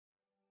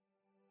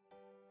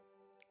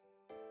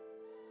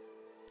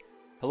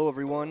Hello,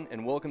 everyone,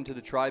 and welcome to the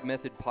Tribe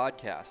Method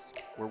Podcast,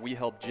 where we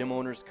help gym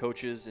owners,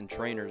 coaches, and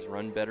trainers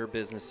run better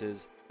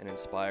businesses and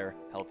inspire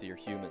healthier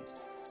humans.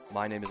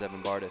 My name is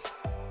Evan Bardis.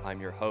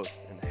 I'm your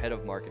host and the head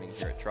of marketing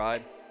here at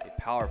Tribe,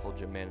 a powerful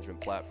gym management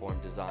platform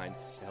designed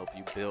to help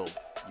you build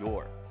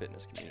your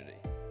fitness community.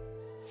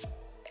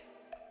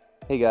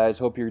 Hey guys,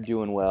 hope you're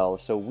doing well.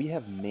 So we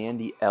have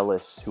Mandy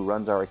Ellis, who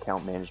runs our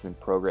account management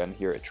program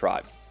here at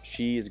Tribe.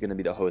 She is going to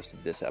be the host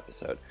of this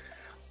episode.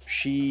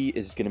 She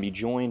is going to be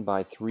joined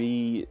by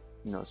three,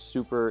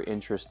 super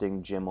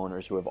interesting gym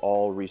owners who have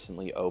all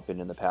recently opened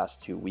in the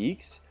past 2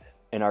 weeks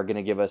and are going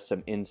to give us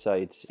some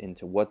insights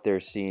into what they're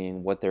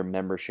seeing, what their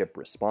membership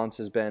response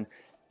has been,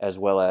 as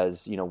well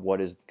as, what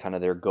is kind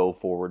of their go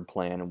forward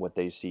plan and what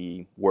they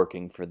see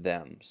working for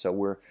them. So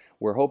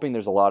we're hoping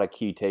there's a lot of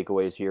key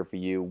takeaways here for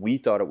you. We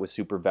thought it was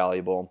super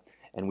valuable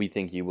and we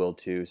think you will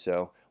too.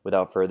 So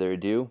without further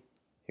ado,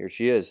 here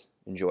she is.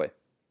 Enjoy.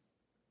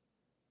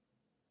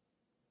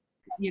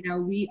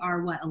 We are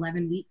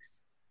 11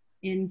 weeks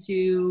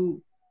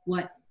into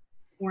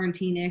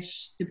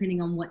quarantine-ish, depending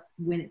on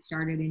when it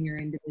started in your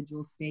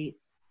individual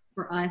states.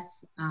 For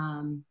us,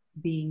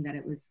 being that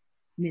it was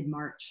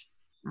mid-March,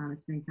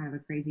 it's been kind of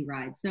a crazy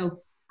ride.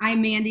 So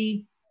I'm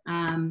Mandy,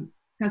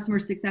 customer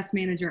success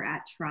manager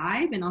at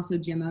Tribe and also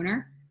gym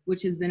owner,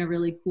 which has been a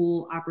really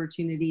cool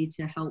opportunity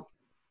to help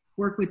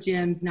work with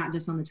gyms, not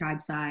just on the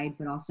Tribe side,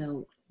 but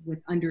also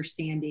with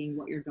understanding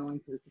what you're going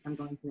through, because I'm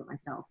going through it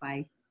myself.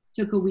 I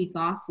took a week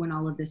off when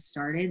all of this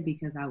started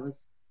because I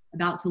was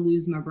about to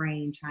lose my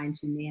brain trying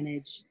to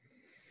manage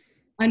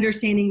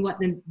understanding what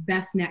the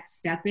best next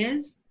step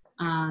is,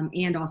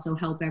 and also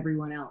help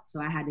everyone else.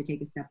 So I had to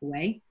take a step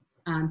away.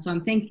 So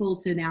I'm thankful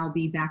to now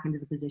be back into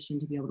the position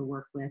to be able to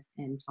work with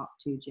and talk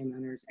to gym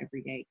owners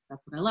every day, because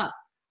that's what I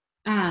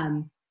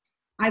love.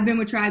 I've been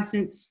with Tribe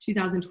since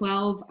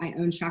 2012. I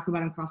own Shaka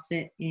Bottom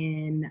CrossFit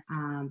in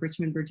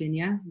Richmond,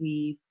 Virginia.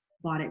 We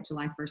bought it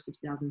July 1st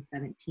of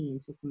 2017,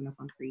 so coming up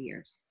on 3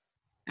 years.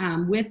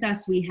 With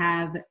us, we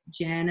have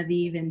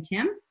Genevieve and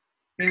Tim.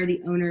 They're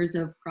the owners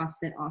of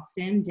CrossFit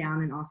Austin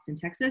down in Austin,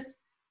 Texas.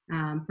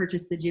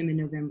 Purchased the gym in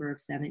November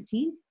of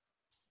 17.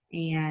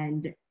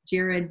 And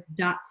Jared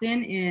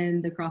Dotson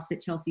in the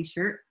CrossFit Chelsea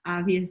shirt,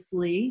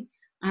 obviously,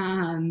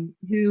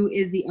 who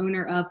is the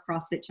owner of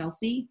CrossFit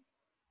Chelsea.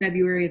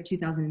 February of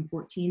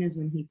 2014 is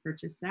when he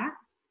purchased that.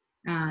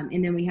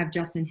 And then we have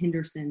Justin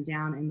Henderson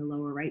down in the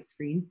lower right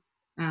screen,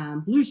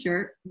 blue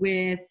shirt,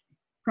 with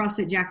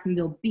CrossFit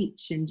Jacksonville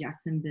Beach in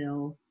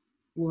Jacksonville,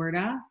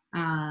 Florida.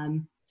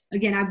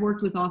 Again, I've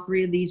worked with all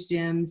three of these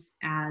gyms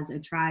as a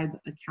Tribe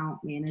account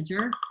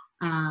manager,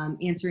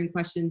 answering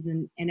questions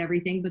and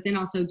everything, but then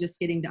also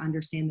just getting to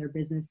understand their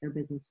business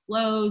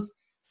flows,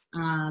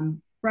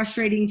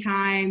 frustrating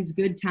times,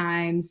 good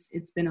times.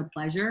 It's been a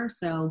pleasure.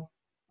 So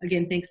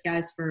again, thanks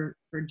guys for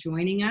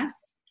joining us.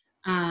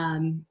 I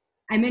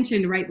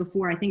mentioned right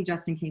before, I think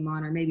Justin came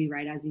on, or maybe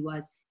right as he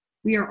was,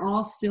 we are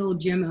all still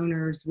gym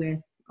owners with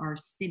our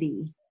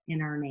city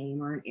in our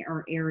name, or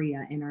our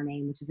area in our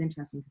name, which is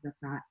interesting because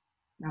that's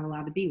not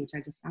allowed to be, which I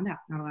just found out,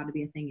 not allowed to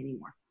be a thing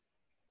anymore.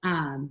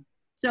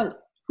 So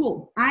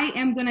cool. I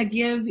am going to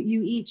give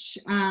you each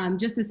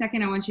just a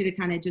second. I want you to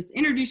kind of just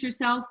introduce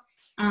yourself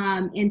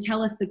and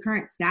tell us the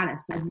current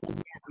status of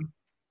the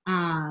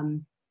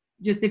gym.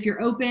 Just if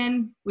you're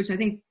open, which I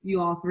think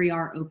you all three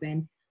are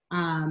open.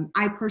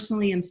 I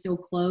personally am still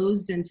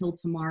closed until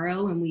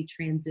tomorrow, and we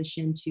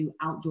transition to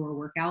outdoor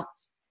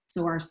workouts.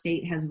 So our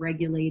state has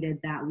regulated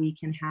that we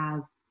can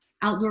have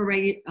outdoor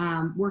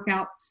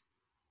workouts.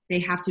 They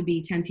have to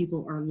be 10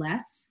 people or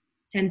less,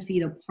 10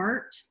 feet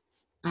apart.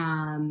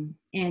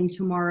 And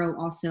tomorrow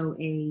also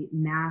a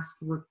mask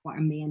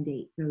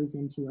mandate goes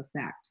into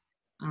effect.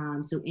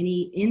 So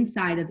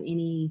inside of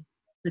any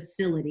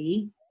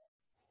facility,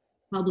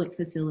 public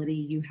facility,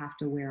 you have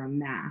to wear a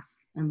mask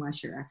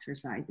unless you're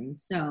exercising.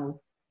 So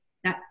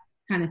that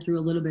kind of threw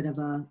a little bit of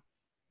a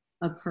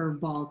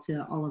curveball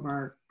to all of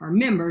our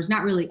members,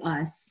 not really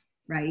us,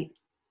 right?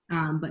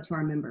 But to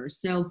our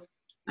members. So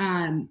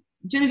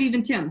Genevieve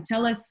and Tim,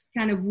 tell us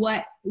kind of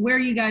where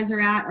you guys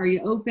are at. Are you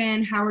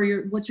open?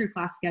 What's your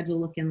class schedule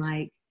looking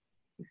like,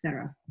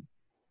 etc.?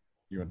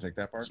 You want to take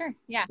that part? Sure,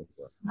 yeah.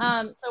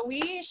 So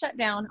we shut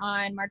down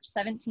on March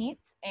 17th,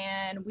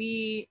 and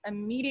we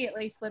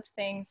immediately flipped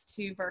things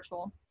to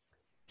virtual.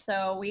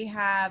 So we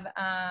have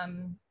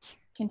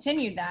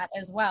continued that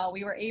as well.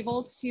 We were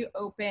able to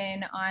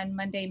open on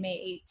Monday,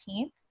 May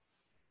 18th,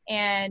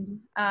 and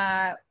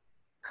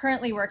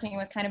currently working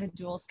with kind of a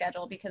dual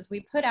schedule, because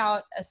we put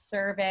out a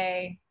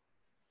survey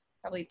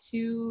probably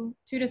two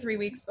to 3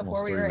 weeks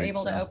before we were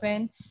able to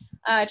open,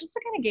 just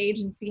to kind of gauge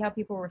and see how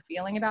people were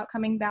feeling about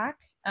coming back.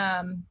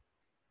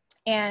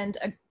 And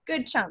a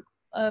good chunk,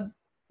 a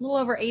little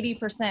over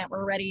 80%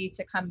 were ready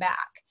to come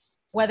back.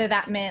 Whether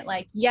that meant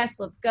like, yes,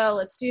 let's go,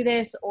 let's do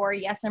this, or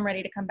yes, I'm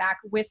ready to come back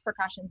with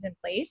precautions in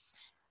place.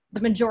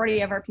 The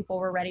majority of our people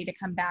were ready to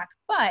come back,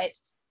 but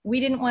we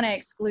didn't want to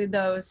exclude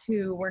those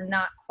who were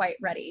not quite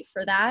ready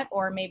for that,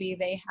 or maybe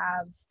they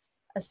have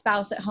a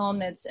spouse at home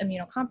that's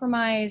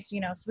immunocompromised,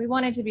 so we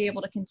wanted to be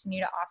able to continue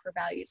to offer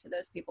value to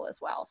those people as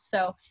well.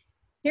 So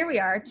here we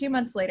are 2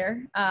 months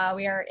later.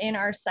 We are in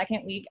our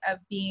second week of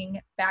being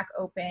back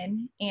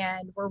open,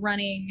 and we're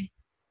running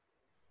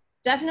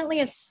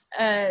definitely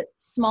a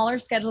smaller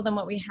schedule than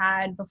what we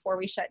had before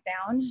we shut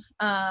down.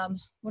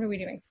 What are we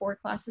doing? 4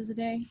 classes a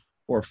day?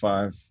 4 or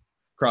 5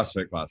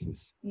 CrossFit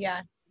classes.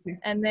 Yeah.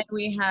 And then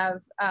we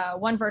have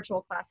 1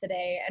 virtual class a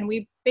day. And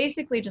we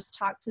basically just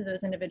talked to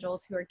those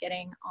individuals who are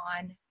getting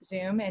on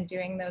Zoom and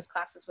doing those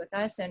classes with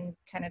us and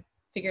kind of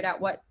figured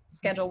out what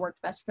schedule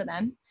worked best for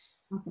them.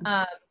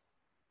 Awesome.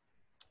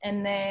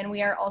 And then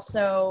we are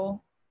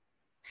also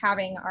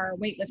having our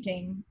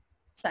weightlifting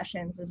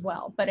sessions as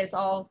well, but it's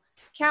all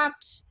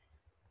capped.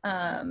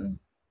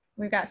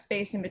 We've got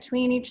space in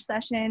between each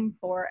session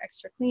for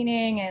extra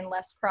cleaning and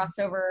less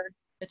crossover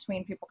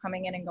between people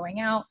coming in and going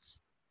out.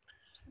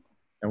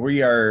 And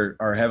we are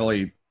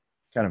heavily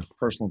kind of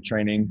personal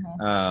training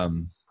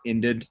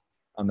ended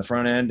on the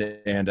front end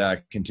and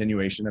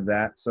continuation of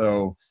that.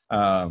 So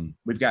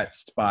we've got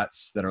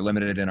spots that are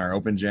limited in our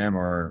open gym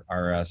or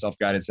our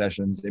self-guided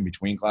sessions in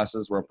between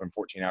classes. We're open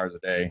 14 hours a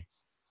day,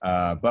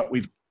 but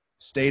we've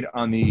stayed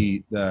on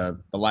the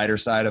lighter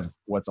side of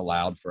what's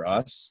allowed for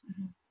us,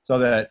 so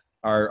that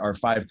our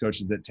 5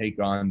 coaches that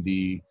take on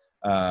the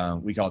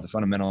we call it the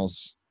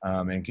fundamentals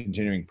and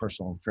continuing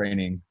personal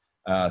training.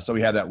 So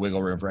we have that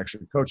wiggle room for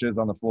extra coaches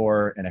on the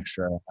floor and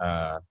extra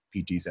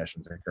PT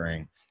sessions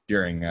occurring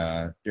during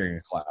a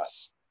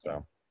class.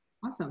 So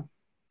Awesome.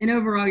 And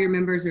overall, your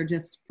members are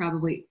just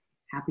probably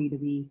happy to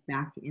be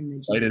back in the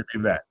gym. Excited to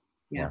be back.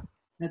 Yeah,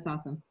 that's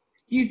awesome.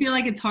 Do you feel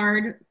like it's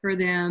hard for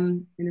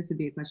them, and this would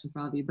be a question for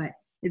all of you, but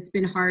it's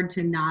been hard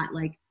to not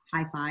like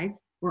high five,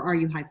 or are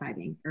you high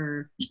fiving,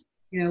 or,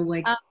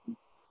 like?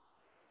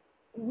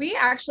 We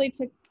actually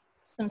took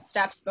some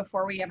steps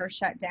before we ever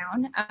shut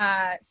down.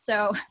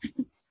 So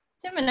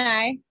Tim and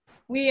I,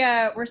 we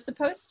were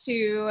supposed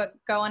to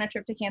go on a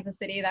trip to Kansas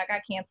City that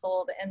got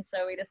canceled. And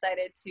so we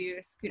decided to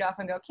scoot off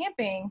and go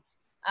camping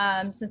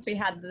since we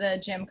had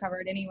the gym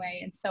covered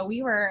anyway. And so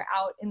we were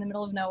out in the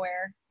middle of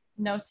nowhere,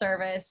 no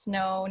service,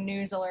 no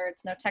news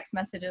alerts, no text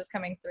messages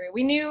coming through.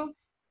 We knew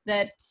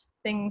that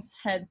things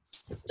had,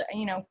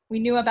 we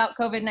knew about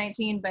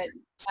COVID-19, but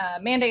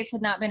mandates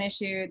had not been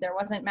issued. There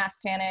wasn't mass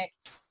panic.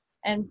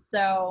 And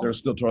so There was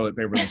still toilet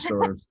paper in the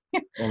stores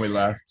when we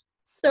left.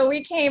 So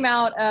we came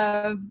out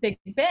of Big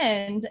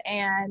Bend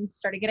and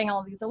started getting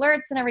all of these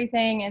alerts and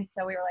everything. And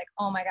so we were like,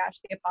 oh my gosh,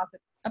 the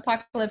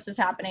apocalypse is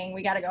happening.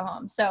 We got to go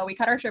home. So we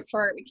cut our trip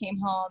short. We came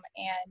home,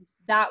 and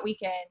that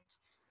weekend,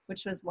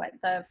 which was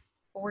the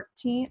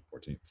 14th?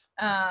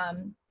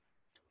 14th.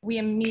 We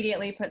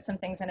immediately put some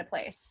things into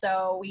place.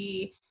 So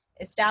we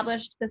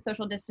established the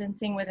social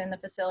distancing within the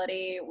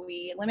facility.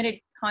 We limited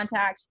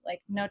contact, like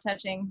no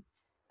touching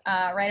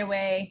right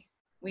away.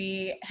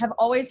 We have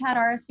always had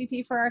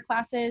RSVP for our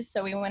classes,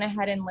 so we went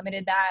ahead and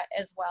limited that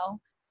as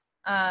well.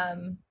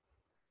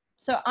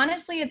 So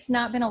honestly, it's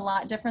not been a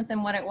lot different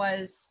than what it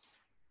was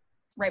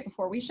right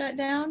before we shut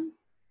down.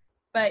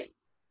 But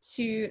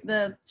to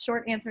the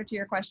short answer to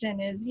your question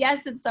is,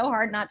 yes, it's so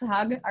hard not to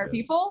hug our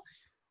people.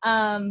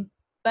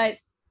 But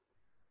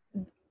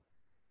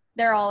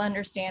they're all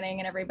understanding,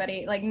 and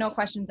everybody, like, no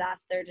questions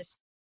asked. They're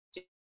just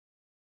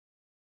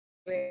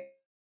doing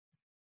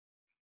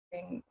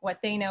what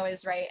they know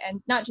is right,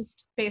 and not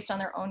just based on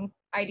their own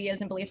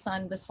ideas and beliefs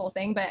on this whole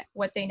thing, but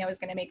what they know is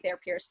going to make their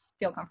peers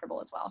feel comfortable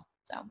as well.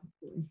 So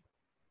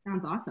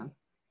sounds awesome.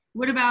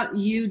 What about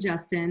you,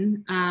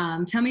 Justin?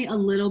 Tell me a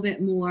little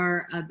bit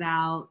more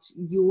about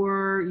you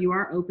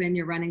are open,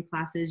 you're running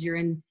classes, you're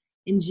in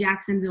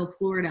Jacksonville,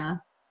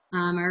 Florida.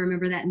 I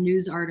remember that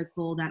news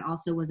article that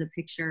also was a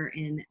picture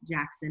in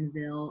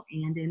Jacksonville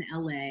and in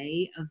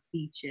LA of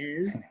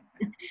beaches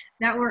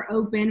that were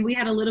open. We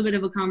had a little bit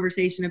of a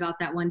conversation about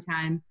that one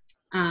time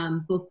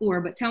before,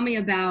 but tell me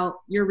about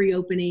your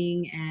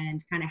reopening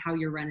and kind of how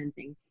you're running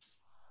things.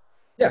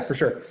 Yeah, for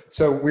sure.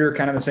 So we were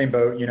kind of in the same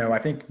boat. I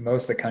think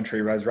most of the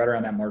country was right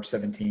around that March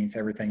 17th.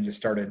 Everything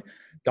just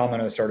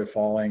dominoes started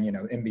falling,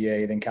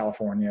 NBA, then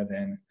California,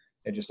 then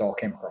it just all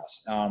came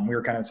across. We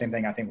were kind of the same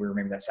thing. I think we were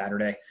maybe that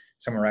Saturday,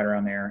 somewhere right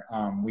around there.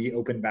 We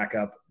opened back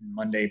up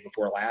Monday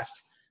before last.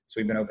 So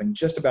we've been open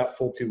just about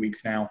full 2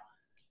 weeks now.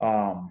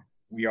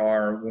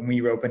 When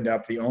we opened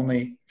up,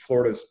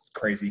 Florida's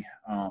crazy.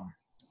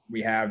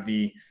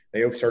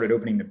 They started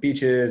opening the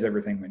beaches.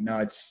 Everything went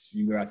nuts.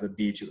 You go out to the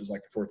beach, it was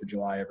like the 4th of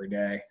July every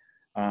day.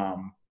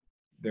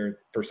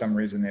 For some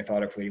reason, they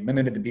thought if we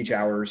limited the beach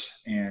hours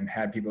and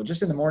had people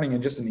just in the morning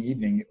and just in the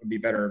evening, it would be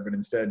better. But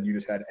instead, you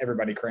just had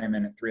everybody cram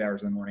in at 3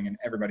 hours in the morning and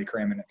everybody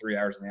cram in at 3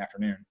 hours in the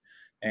afternoon.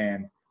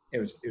 And it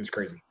was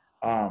crazy.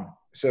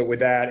 So with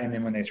that, and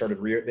then when they started,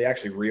 they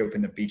actually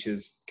reopened the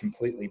beaches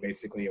completely,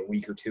 basically a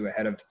week or two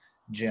ahead of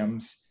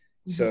gyms.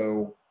 Mm-hmm.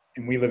 So,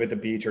 and we live at the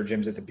beach, or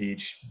gyms at the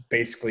beach.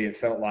 Basically, it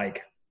felt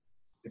like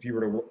if you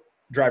were to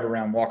drive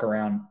around, walk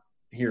around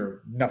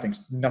here, nothing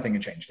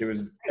had changed.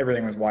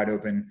 Everything was wide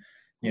open.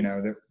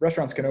 The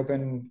restaurants can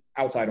open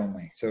outside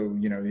only. So,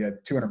 you had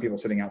 200 people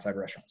sitting outside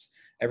restaurants.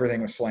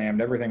 everything was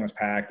slammed, everything was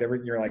packed.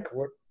 You're like,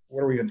 what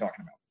are we even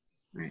talking about?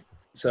 Right.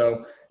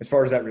 So as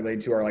far as that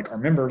related to our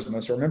members,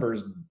 most of our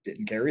members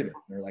didn't care either.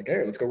 They're like,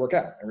 hey, let's go work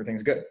out.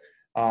 Everything's good.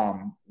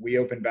 We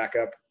opened back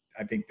up.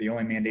 I think the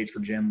only mandates for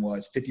gym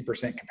was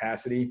 50%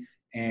 capacity,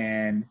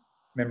 and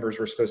members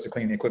were supposed to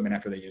clean the equipment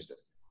after they used it.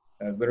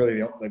 That was literally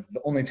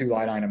the only 2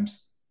 line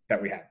items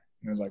that we had.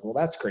 And it was like, well,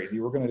 that's crazy.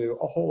 We're going to do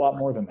a whole lot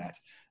more than that.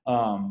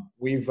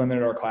 We've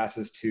limited our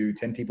classes to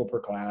 10 people per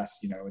class.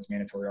 It's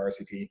mandatory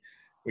RSVP.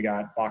 We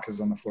got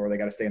boxes on the floor. They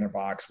got to stay in their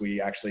box.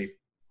 We actually,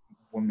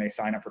 when they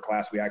sign up for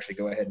class, we actually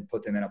go ahead and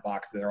put them in a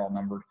box that they're all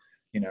numbered.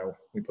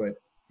 We put,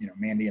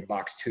 Mandy in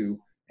box 2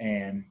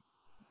 and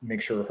make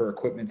sure her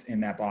equipment's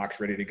in that box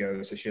ready to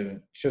go. So she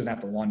doesn't have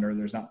to wonder.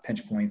 There's not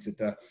pinch points at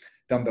the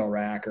dumbbell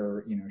rack,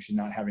 or, she's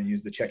not having to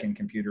use the check-in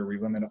computer. We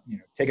limit,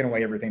 taking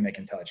away everything they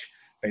can touch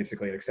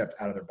basically except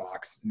out of their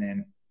box. And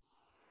then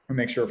we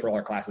make sure for all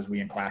our classes,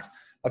 we in class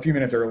a few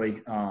minutes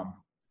early,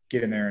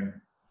 get in there and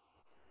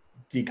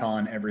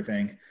decon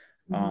everything.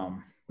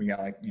 We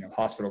got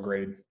hospital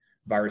grade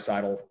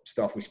virucidal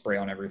stuff we spray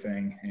on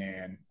everything,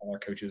 and all our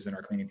coaches and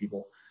our cleaning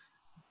people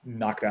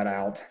knock that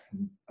out.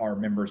 Our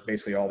members,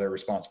 basically all they're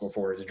responsible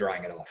for is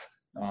drying it off.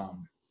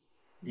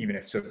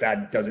 If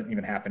that doesn't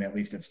even happen, at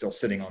least it's still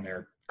sitting on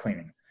there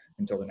cleaning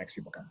until the next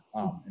people come.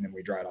 And then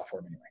we dry it off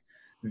for them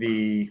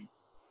anyway.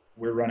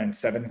 We're running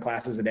 7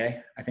 classes a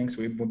day, I think. So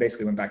we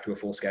basically went back to a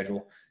full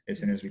schedule as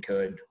soon as we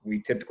could.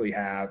 We typically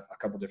have a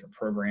couple different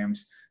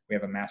programs. We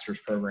have a master's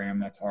program.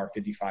 That's our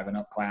 55 and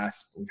up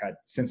class. We've had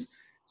since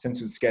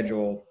with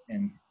schedule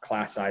and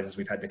class sizes,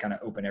 we've had to kind of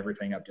open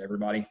everything up to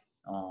everybody.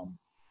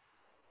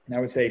 And I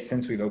would say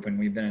since we've opened,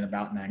 we've been at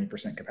about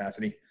 90%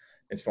 capacity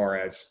as far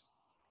as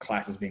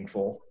classes being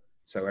full.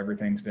 So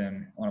everything's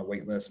been on a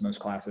wait list. Most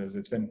classes,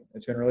 it's been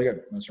really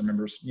good. Most of our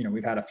members,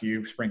 we've had a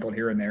few sprinkled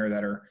here and there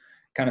that are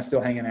kind of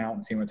still hanging out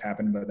and seeing what's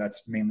happened, but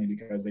that's mainly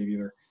because they've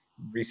either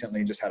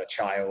recently just had a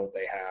child,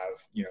 they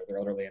have, they're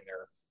elderly and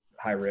they're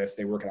high risk,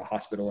 they work at a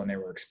hospital and they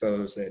were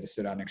exposed, they had to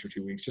sit out an extra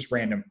 2 weeks, just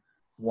random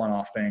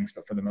one-off things.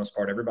 But for the most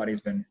part, everybody's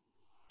been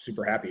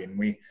super happy. And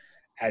we,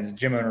 as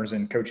gym owners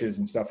and coaches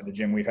and stuff at the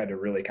gym, we've had to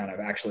really kind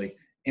of actually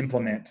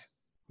implement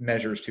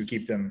measures to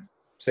keep them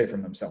safe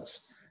from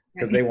themselves,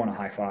 because they want to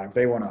high five,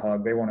 they want to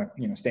hug, they want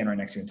to, stand right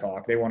next to you and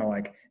talk, they want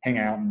to hang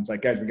out. And it's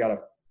like, guys, we got to,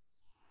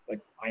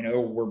 I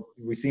know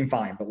we seem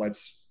fine, but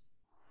let's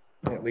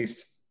at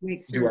least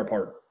do our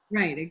part.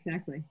 Right.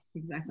 Exactly.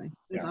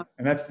 Yeah. Awesome.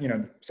 And that's,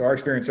 so our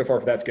experience so far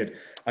for that's good.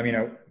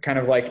 Kind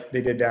of like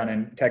they did down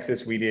in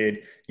Texas, we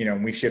did,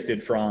 we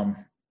shifted from,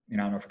 I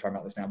don't know if we're talking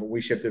about this now, but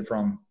we shifted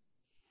from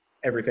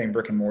everything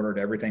brick and mortar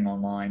to everything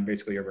online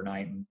basically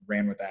overnight, and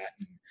ran with that.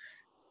 And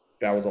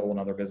that was a whole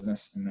nother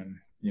business. And then,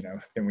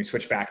 then we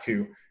switched back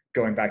to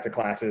going back to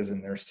classes,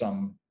 and there's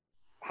some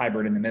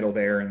hybrid in the middle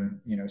there, and,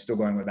 still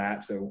going with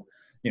that. So,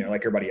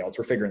 like everybody else,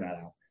 we're figuring that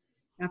out.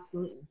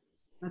 Absolutely.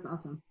 That's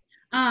awesome.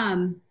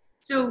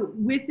 So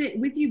with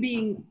you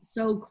being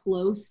so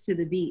close to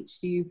the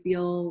beach, do you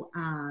feel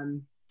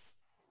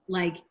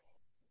like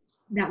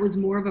that was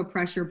more of a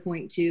pressure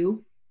point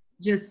too,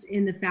 just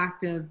in the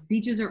fact of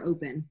beaches are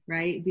open,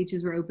 right?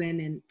 Beaches were open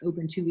and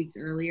open 2 weeks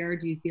earlier.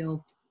 Do you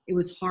feel it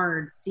was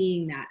hard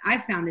seeing that? I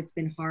found it's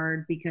been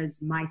hard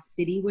because my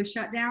city was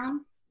shut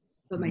down,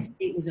 but my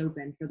state was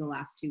open for the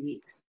last 2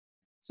 weeks.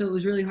 So it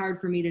was really hard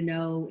for me to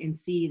know and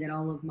see that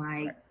all of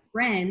my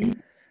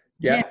friends'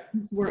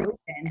 gyms were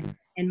open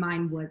and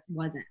mine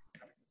wasn't.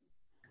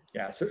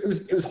 Yeah, so it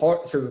was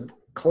hard. So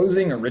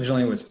closing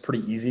originally was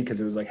pretty easy, because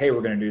it was like, hey,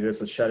 we're going to do this.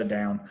 Let's shut it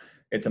down.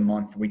 It's a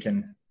month.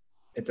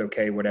 It's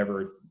okay,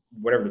 whatever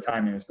the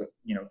time is, but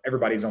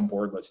everybody's on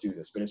board. Let's do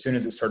this. But as soon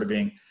as it started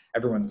being,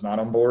 everyone's not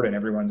on board and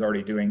everyone's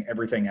already doing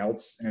everything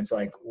else. And it's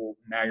like, well,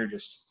 now you're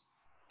just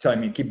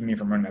keeping me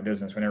from running my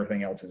business when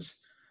everything else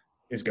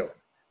is going,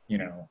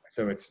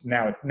 so it's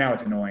now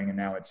it's annoying, and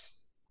now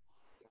it's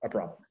a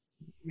problem.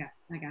 Yeah,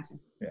 I gotcha.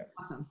 Yeah.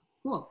 Awesome.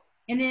 Cool.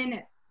 And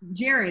then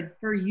Jared,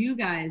 for you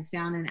guys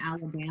down in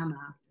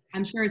Alabama,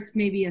 I'm sure it's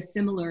maybe a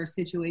similar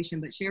situation,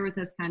 but share with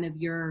us kind of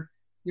your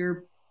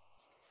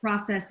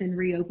process in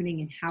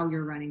reopening and how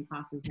you're running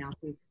classes now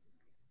too.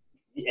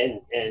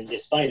 And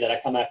it's funny that I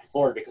come after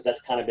Florida, because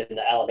that's kind of been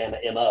the Alabama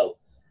MO.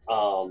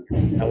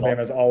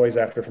 Alabama's always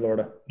after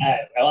Florida.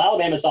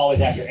 Alabama's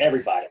always after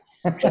everybody.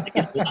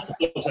 Lots of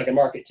folks I can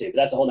market to, but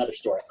that's a whole nother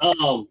story.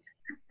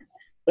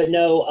 But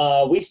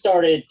no, we've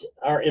started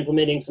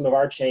implementing some of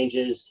our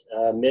changes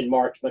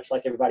mid-March, much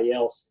like everybody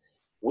else.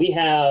 We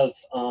have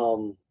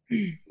a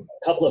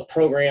couple of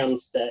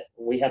programs that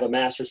we have a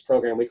master's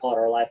program. We call it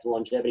our Life and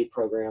Longevity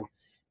program,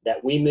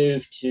 that we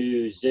moved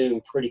to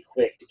Zoom pretty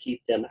quick to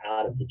keep them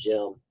out of the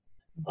gym,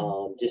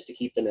 just to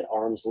keep them at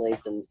arm's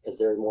length, and because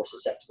they're a more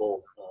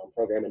susceptible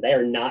program, and they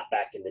are not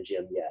back in the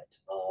gym yet.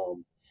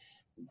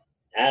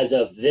 As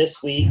of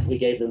this week, we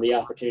gave them the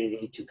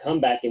opportunity to come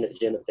back into the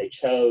gym if they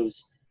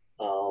chose,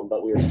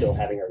 but we were still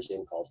having our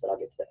Zoom calls, but I'll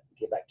get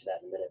back to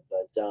that in a minute.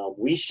 But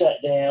we shut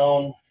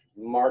down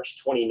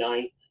March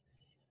 29th.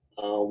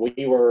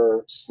 We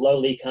were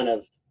slowly kind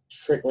of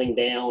trickling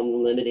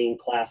down, limiting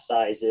class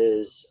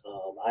sizes.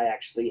 I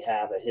actually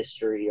have a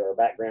history or a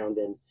background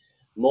in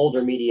mold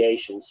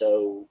remediation.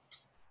 So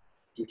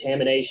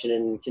contamination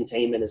and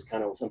containment is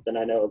kind of something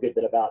I know a good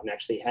bit about, and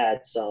actually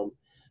had some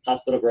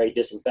hospital grade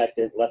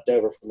disinfectant left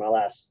over from my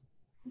last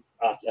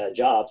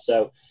job.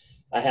 So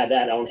I had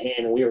that on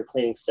hand, and we were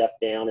cleaning stuff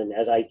down. And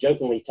as I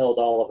jokingly told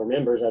all of our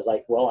members, I was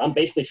like, well, I'm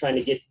basically trying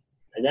to get,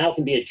 and now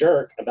can be a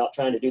jerk about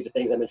trying to do the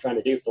things I've been trying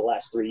to do for the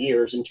last 3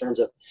 years in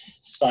terms of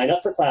sign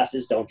up for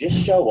classes. Don't just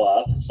show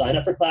up. Sign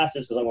up for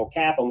classes because I'm going to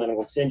cap them and I'm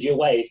going to send you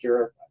away if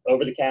you're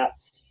over the cap,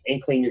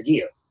 and clean your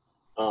gear.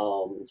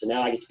 So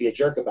now I get to be a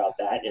jerk about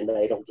that, and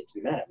they don't get to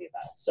be mad at me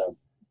about it. So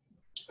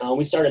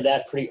we started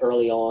that pretty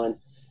early on.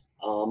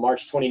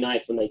 March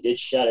 29th, when they did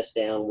shut us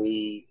down,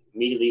 we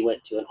immediately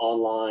went to an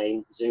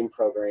online Zoom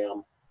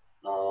program,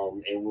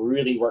 and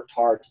really worked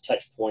hard to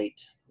touch point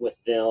with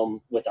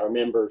them, with our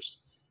members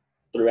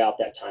throughout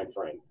that time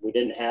frame. We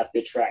didn't have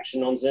good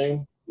traction on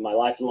Zoom. My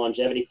life and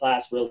longevity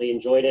class really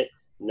enjoyed it.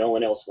 No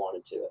one else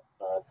wanted to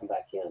come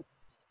back in.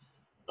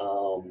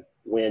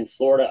 When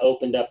Florida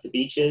opened up the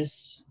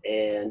beaches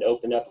and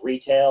opened up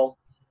retail,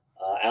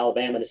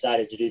 Alabama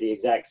decided to do the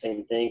exact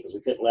same thing because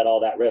we couldn't let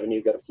all that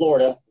revenue go to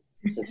Florida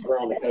since we're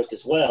on the coast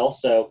as well.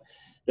 So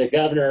the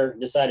governor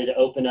decided to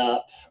open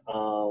up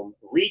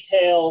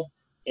retail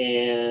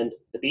and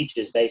the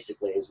beaches,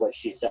 basically, is what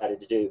she decided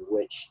to do,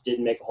 which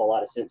didn't make a whole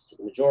lot of sense to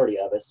the majority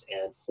of us.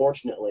 And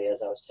fortunately,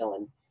 as I was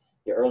telling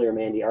you earlier,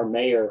 Mandy, our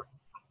mayor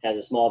has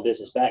a small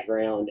business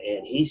background,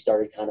 and he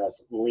started kind of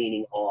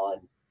leaning on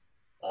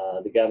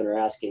the governor,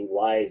 asking,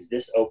 why is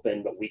this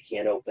open, but we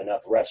can't open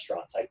up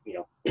restaurants? I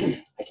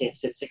can't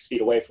sit 6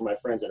 feet away from my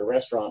friends at a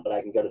restaurant, but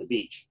I can go to the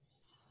beach.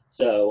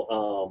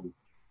 So,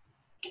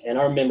 and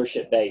our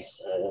membership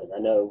base, I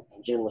know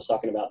Jen was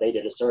talking about, they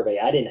did a survey.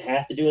 I didn't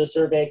have to do a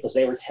survey because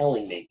they were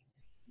telling me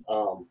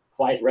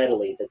quite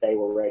readily that they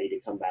were ready to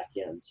come back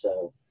in.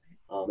 So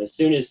as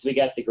soon as we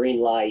got the green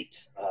light,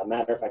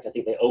 matter of fact, I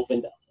think they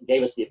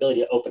gave us the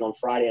ability to open on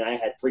Friday, and I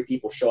had 3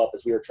 people show up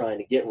as we were trying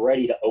to get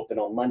ready to open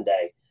on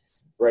Monday,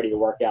 ready to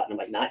work out. And I'm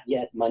like, not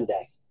yet,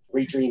 Monday.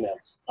 Read your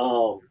emails.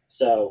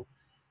 So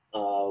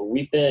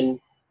we've been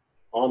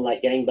on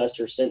like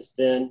gangbusters since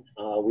then.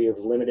 We have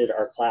limited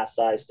our class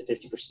size to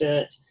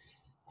 50%.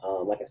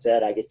 Like I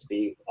said, I get to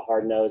be a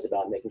hard nose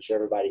about making sure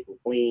everybody can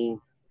clean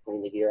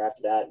the gear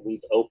after that.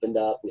 We've opened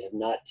up. We have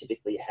not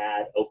typically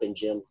had open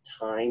gym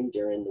time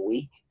during the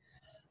week.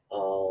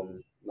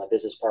 My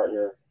business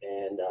partner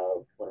and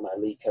one of my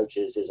lead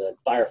coaches is a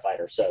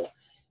firefighter, so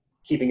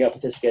keeping up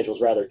with his schedule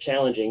is rather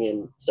challenging.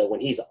 And so when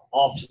he's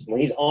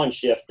on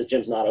shift, the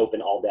gym's not open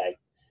all day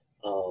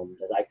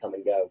as I come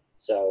and go.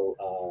 So,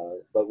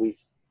 but we've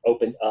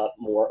opened up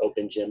more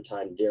open gym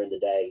time during the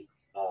day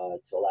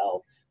to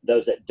allow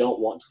those that don't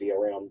want to be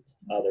around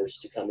others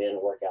to come in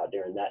and work out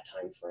during that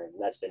time frame.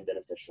 And that's been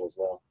beneficial as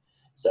well.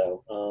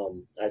 So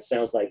it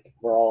sounds like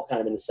we're all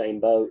kind of in the same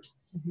boat.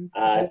 Mm-hmm.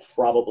 I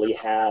probably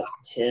have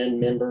 10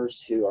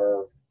 members who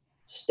are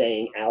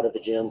staying out of the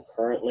gym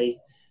currently.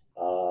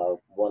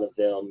 One of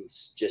them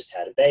just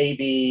had a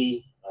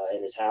baby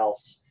in his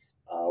house.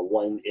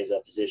 One is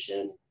a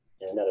physician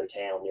in another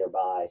town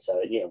nearby.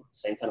 So,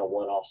 same kind of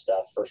one-off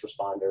stuff. First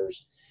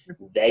responders,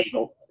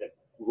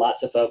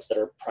 lots of folks that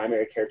are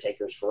primary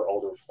caretakers for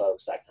older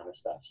folks, that kind of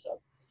stuff.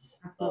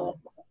 So,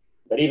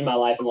 but even my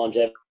life and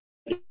longevity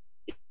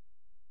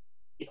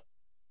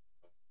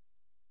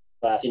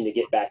class, to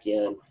get back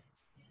in,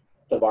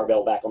 put a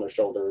barbell back on their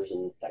shoulders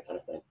and that kind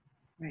of thing.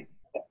 Right.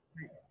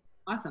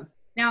 Awesome.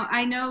 Now,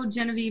 I know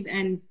Genevieve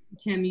and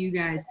Tim, you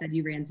guys said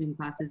you ran Zoom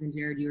classes, and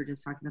Jared, you were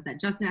just talking about that.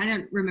 Justin, I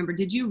don't remember.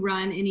 Did you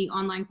run any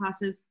online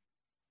classes?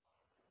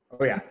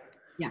 Oh, yeah.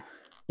 Yeah.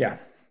 Yeah.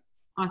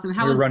 Awesome.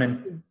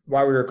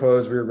 While we were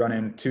closed, we were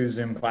running 2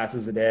 Zoom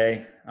classes a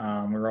day.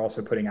 We were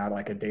also putting out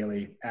like a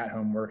daily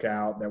at-home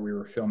workout that we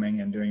were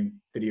filming and doing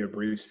video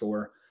briefs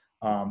for.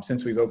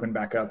 Since we've opened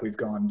back up, we've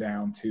gone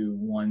down to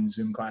 1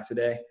 Zoom class a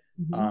day.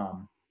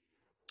 Mm-hmm.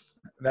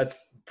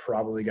 That's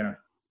probably going to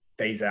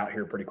phase out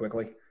here pretty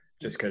quickly,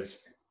 just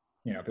because,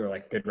 people are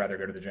like, they'd rather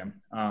go to the gym.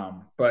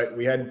 But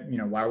we had,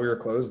 while we were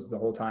closed the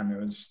whole time, it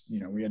was,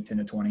 we had 10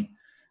 to 20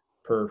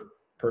 per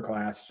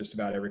class, just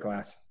about every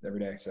class every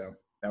day. So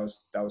that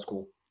was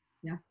cool.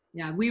 Yeah.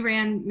 Yeah. We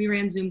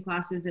ran Zoom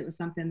classes. It was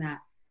something that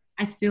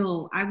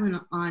I went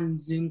on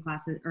Zoom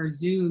classes or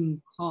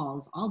Zoom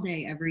calls all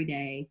day, every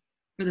day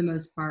for the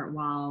most part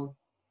while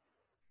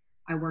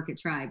I work at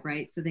Tribe.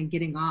 Right. So then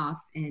getting off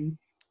and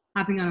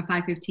hopping on a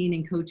 5:15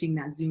 and coaching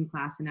that Zoom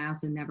class. And I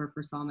also never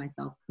foresaw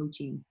myself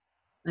coaching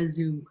a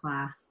Zoom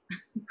class,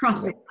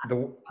 CrossFit.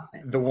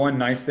 The one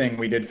nice thing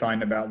we did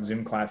find about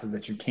Zoom classes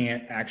that you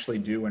can't actually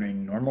do in a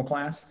normal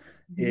class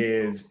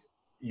is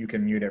you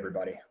can mute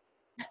everybody.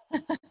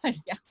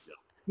 Yes.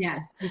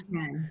 Yes, you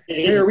can.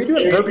 Hey, are we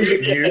doing burpees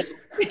at mute?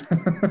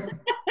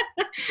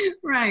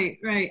 Right.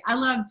 I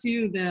love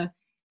too,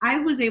 I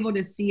was able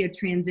to see a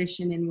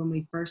transition in when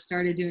we first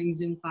started doing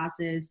Zoom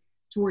classes.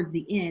 Towards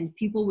the end,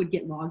 people would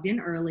get logged in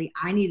early.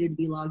 I needed to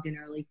be logged in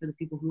early for the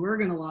people who were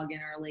going to log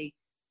in early.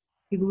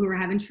 people who were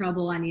having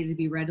trouble, I needed to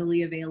be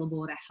readily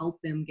available to help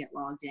them get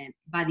logged in.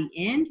 By the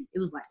end, it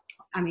was like,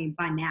 I mean,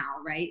 by now,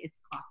 right? It's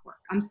clockwork.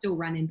 I'm still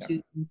running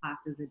 2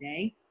 classes a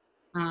day.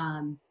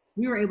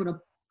 We were able to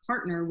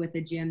partner with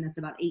a gym that's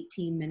about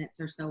 18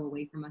 minutes or so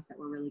away from us that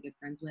we're really good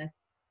friends with.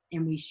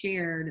 And we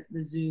shared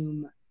the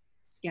Zoom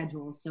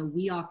schedule. So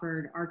we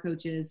offered our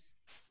coaches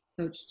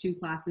coach 2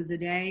 classes a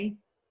day,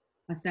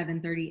 a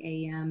 7:30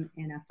 a.m.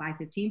 and a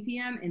 5:15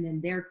 p.m. And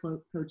then their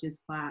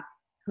coaches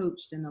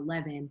coached an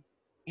 11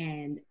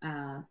 and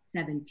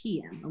 7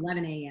 p.m.,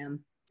 11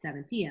 a.m.,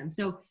 7 p.m.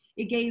 So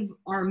it gave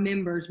our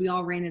members, we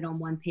all ran it on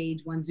one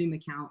page, one Zoom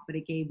account, but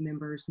it gave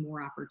members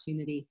more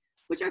opportunity,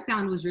 which I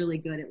found was really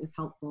good. It was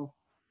helpful.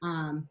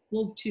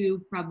 We'll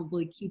too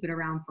probably keep it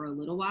around for a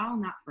little while,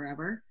 not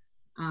forever.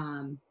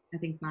 I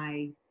think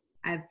I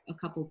have a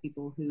couple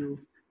people who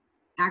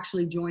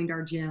actually joined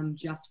our gym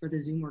just for the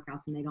Zoom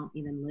workouts, and they don't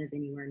even live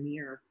anywhere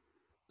near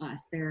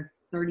us. They're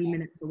 30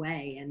 minutes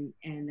away,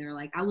 and they're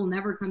like, I will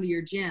never come to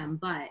your gym,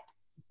 but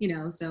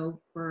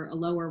so for a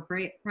lower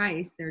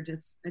price, they're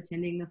just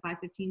attending the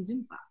 5:15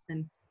 Zoom class.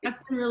 And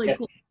that's been really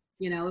cool.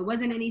 It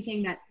wasn't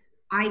anything that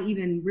I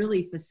even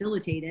really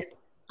facilitated.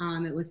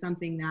 It was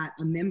something that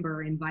a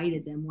member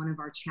invited them. One of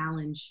our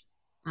challenge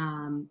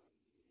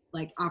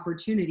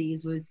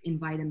opportunities was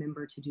invite a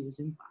member to do a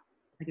Zoom class,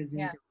 like a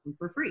Zoom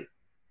for free.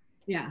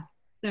 Yeah.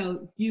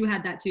 So you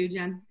had that too,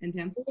 Jen and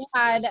Tim?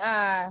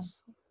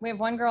 We have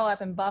one girl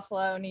up in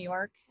Buffalo, New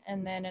York,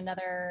 and then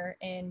another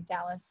in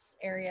Dallas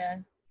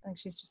area. I think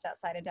she's just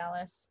outside of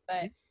Dallas.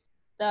 But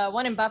the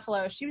one in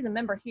Buffalo, she was a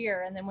member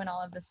here, and then when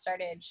all of this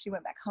started, she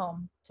went back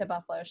home to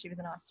Buffalo. She was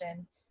in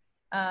Austin.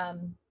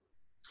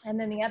 And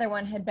then the other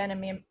one had been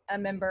a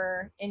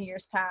member in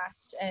years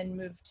past and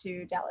moved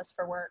to Dallas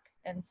for work.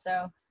 And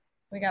so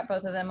we got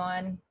both of them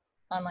on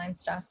online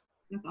stuff.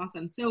 That's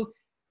awesome. So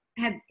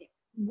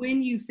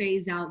when you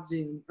phase out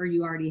Zoom, or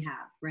you already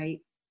have,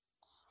 right?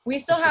 We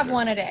still have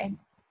one a day.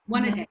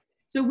 One a day.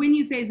 So when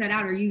you phase that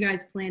out, are you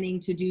guys planning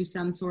to do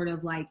some sort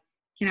of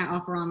can I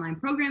offer online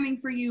programming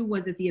for you?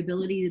 Was it the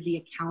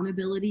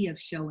accountability of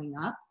showing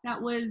up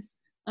that was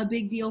a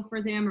big deal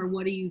for them? Or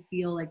what do you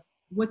feel like,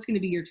 what's going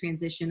to be your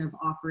transition of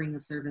offering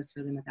of service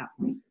for them at that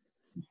point?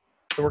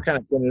 So we're kind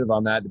of tentative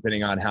on that,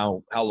 depending on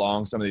how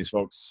long some of these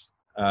folks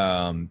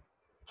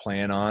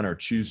plan on or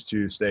choose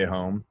to stay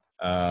home.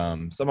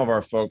 Some of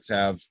our folks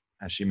have,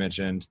 as she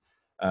mentioned,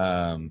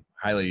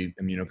 highly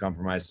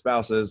immunocompromised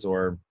spouses,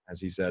 or as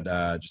he said,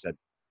 just had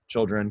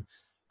children.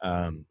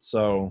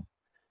 So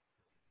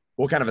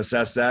we'll kind of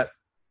assess that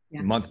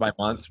month by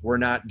month. We're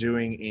not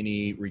doing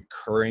any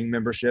recurring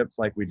memberships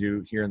like we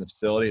do here in the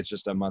facility. It's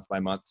just a month by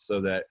month,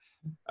 so that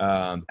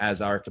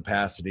as our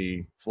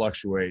capacity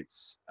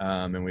fluctuates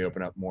and we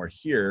open up more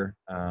here,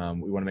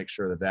 we want to make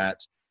sure that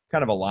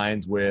kind of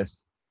aligns with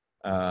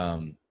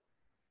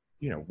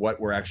what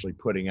we're actually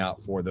putting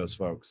out for those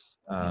folks.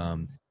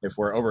 If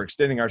we're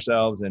overextending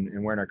ourselves and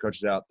wearing our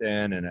coaches out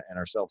thin and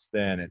ourselves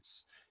thin,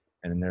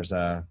 and there's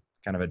a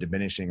kind of a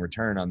diminishing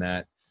return on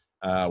that,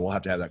 we'll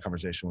have to have that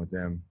conversation with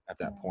them at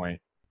that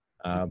point.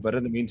 But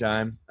in the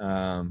meantime,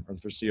 or the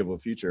foreseeable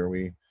future,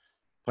 we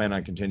plan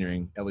on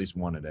continuing at least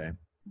one a day.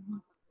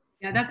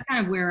 Yeah, that's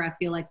kind of where I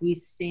feel like we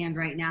stand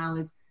right now.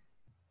 Is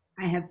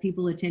I have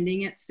people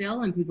attending it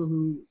still, and people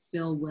who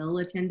still will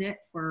attend it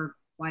for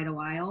quite a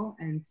while.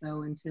 And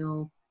so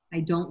until I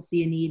don't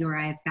see a need or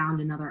I have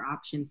found another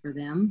option for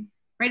them,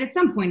 right? At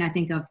some point, I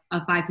think a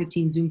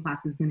 5:15 Zoom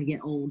class is going to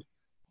get old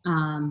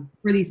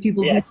for these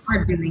people who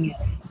are doing it,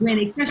 when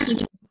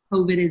especially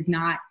COVID is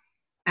not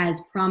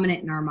as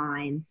prominent in our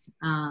minds.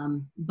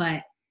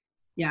 But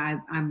yeah,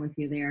 I'm with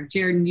you there.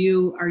 Jared,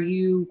 are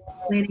you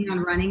planning on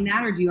running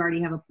that, or do you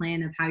already have a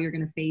plan of how you're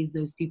going to phase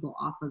those people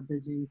off of the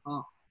Zoom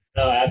call?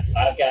 No,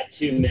 I've got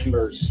 2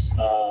 members,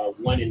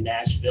 one in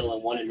Nashville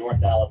and one in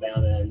North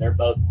Alabama, and they're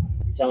both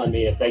telling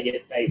me if they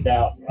get phased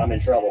out, I'm in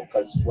trouble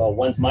because,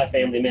 one's my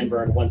family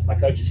member and one's my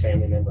coach's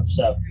family member.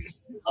 So,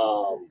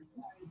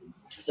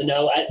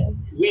 no,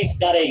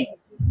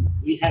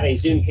 we have a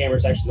Zoom camera.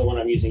 It's actually the one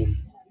I'm using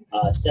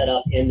set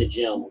up in the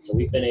gym. So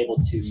we've been able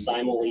to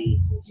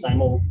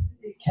simulcast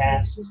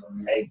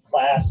a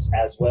class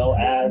as well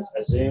as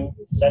a Zoom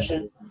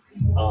session.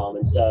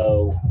 And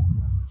so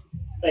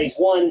phase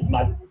 1,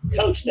 my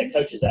coach that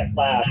coaches that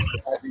class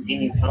has an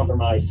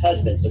immunocompromised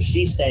husband, so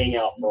she's staying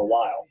out for a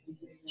while.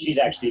 She's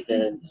actually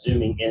been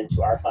Zooming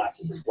into our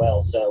classes as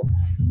well. So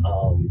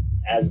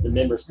as the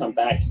members come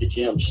back to the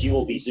gym, she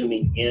will be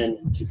Zooming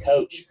in to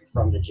coach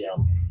from the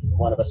gym.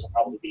 One of us will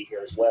probably be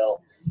here as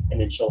well. And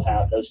then she'll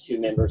have those 2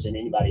 members, and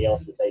anybody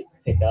else that they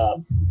pick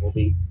up will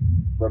be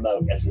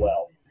remote as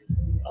well.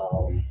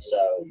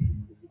 So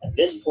at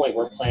this point,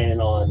 we're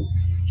planning on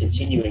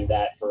continuing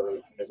that for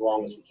as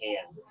long as we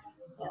can.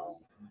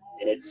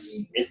 And it's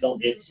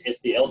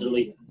the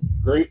elderly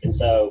group, and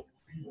so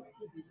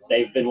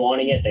they've been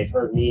wanting it. They've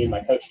heard me and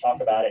my coach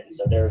talk about it, and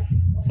so they're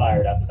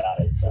fired up about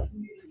it. So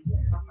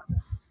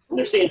and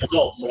they're seeing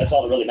results, so that's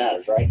all that really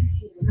matters, right?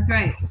 That's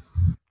right.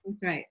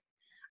 That's right.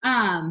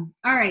 All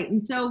right,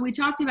 and so we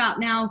talked about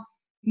now.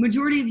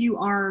 Majority of you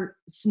are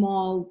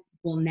small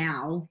well,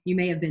 now you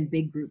may have been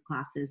big group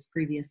classes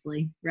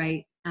previously,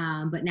 right?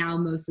 But now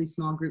mostly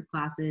small group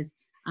classes.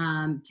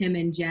 Tim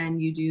and Jen,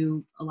 you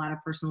do a lot of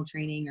personal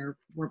training or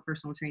work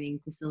personal training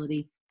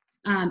facility.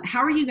 How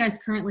are you guys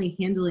currently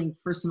handling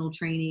personal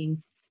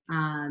training?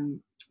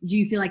 Do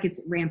you feel like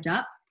it's ramped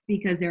up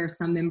because there are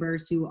some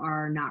members who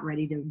are not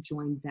ready to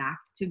join back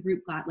to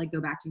group class, like go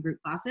back to group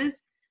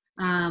classes?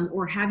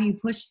 Or have you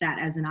pushed that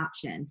as an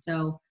option?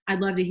 So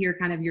I'd love to hear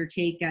kind of your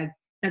take.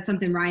 That's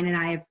something Ryan and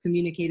I have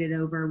communicated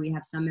over. We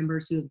have some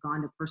members who have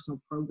gone to personal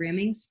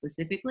programming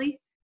specifically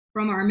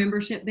from our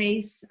membership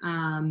base.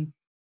 And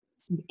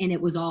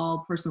it was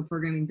all personal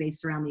programming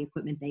based around the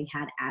equipment they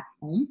had at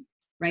home,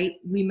 right?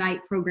 We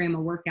might program a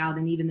workout,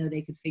 and even though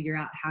they could figure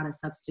out how to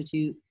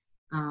substitute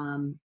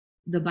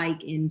the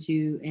bike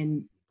into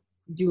and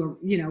do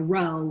a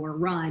row or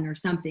run or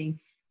something,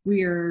 we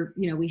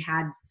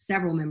had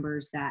several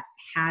members that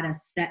had a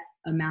set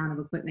amount of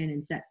equipment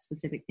and set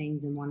specific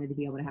things and wanted to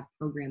be able to have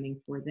programming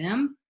for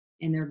them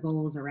and their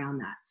goals around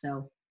that.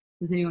 So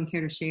does anyone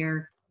care to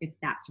share if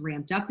that's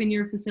ramped up in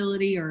your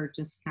facility or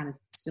just kind of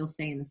still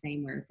staying the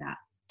same where it's at?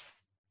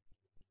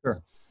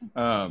 Sure.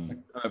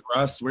 For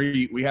us,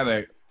 we have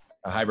a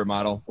hybrid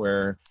model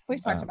where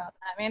We've talked about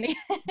that, Mandy.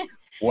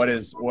 what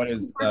is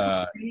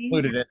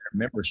included in their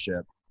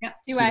membership. Yep.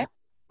 Do I?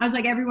 I was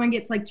like, everyone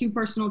gets like 2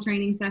 personal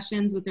training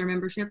sessions with their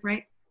membership,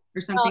 right?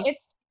 Or something. Well,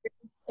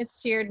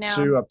 it's tiered now.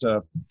 2 up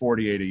to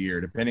 48 a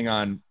year, depending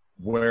on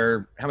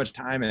how much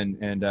time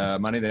and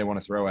money they want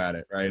to throw at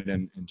it, right?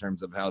 And in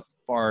terms of how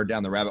far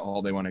down the rabbit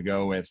hole they want to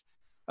go with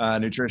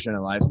nutrition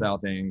and lifestyle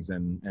things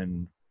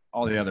and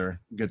all the other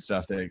good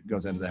stuff that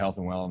goes into the health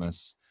and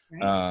wellness.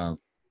 Right.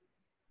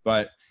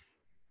 But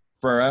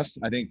for us,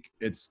 I think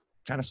it's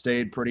kind of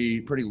stayed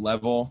pretty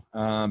level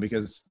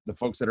because the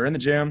folks that are in the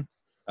gym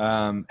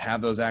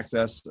have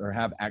access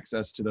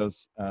to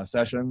those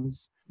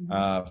sessions.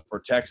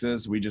 For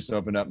Texas, we just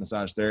opened up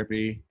massage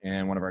therapy,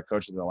 and one of our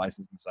coaches is a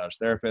licensed massage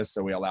therapist,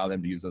 so we allow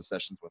them to use those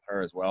sessions with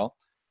her as well.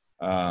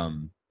 The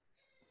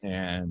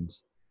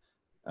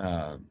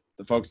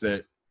folks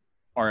that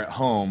are at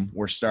home,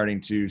 we're starting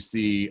to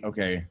see,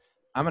 okay,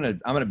 I'm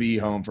gonna be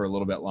home for a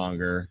little bit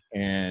longer,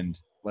 and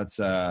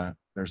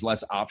there's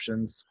less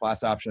options,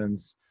 class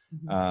options,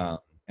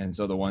 and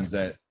so the ones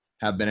that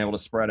have been able to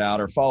spread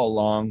out or follow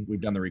along, we've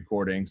done the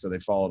recording, so they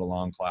followed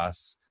along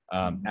class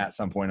at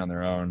some point on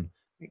their own.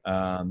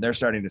 They're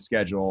starting to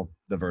schedule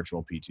the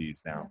virtual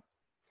PTs now.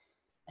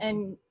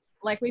 And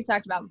like we've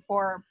talked about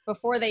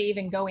before they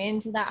even go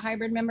into that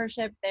hybrid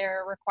membership,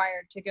 they're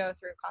required to go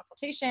through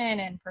consultation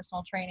and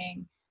personal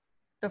training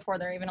before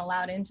they're even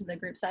allowed into the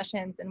group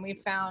sessions. And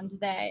we've found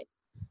that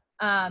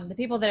the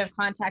people that have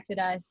contacted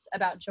us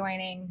about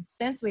joining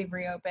since we've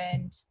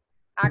reopened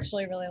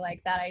actually really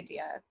like that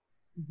idea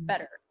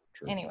better.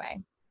 True. Anyway.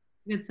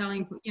 It's a good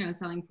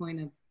selling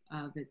point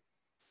of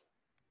it's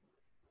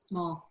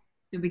small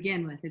to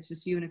begin with. It's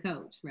just you and a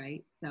coach,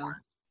 right? So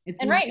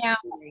it's right now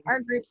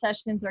our group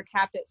sessions are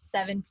capped at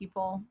 7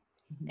 people.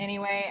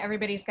 Anyway,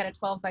 everybody's got a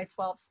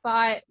 12x12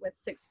 spot with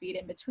 6 feet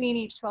in between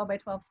each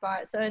 12x12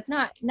 spot. So it's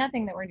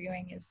nothing that we're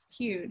doing is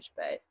huge,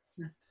 but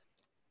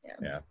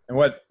yeah. And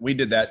what we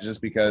did that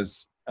just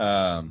because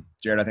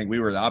Jared, I think we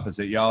were the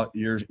opposite.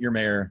 Your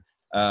mayor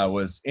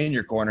was in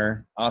your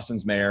corner.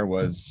 Austin's mayor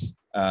was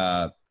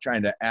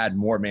trying to add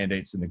more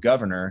mandates than the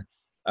governor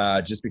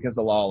just because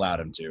the law allowed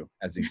him to,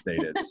 as he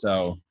stated.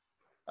 So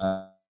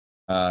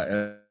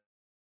that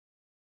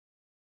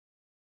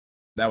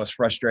was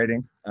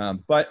frustrating.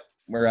 But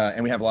we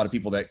have a lot of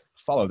people that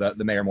follow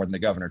the mayor more than the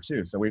governor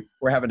too. So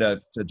we're having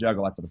to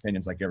juggle lots of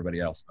opinions like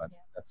everybody else, but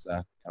that's kind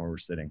of where we're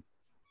sitting.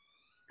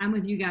 I'm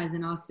with you guys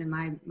in Austin.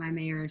 My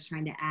mayor is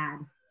trying to add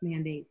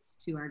mandates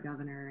to our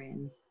governor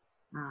and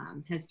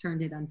has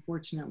turned it,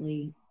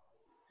 unfortunately,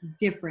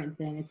 different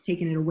than it's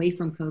taken it away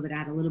from COVID. I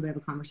had a little bit of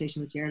a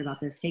conversation with Jared about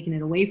this, taking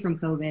it away from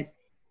COVID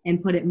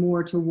and put it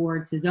more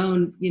towards his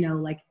own,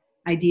 like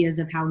ideas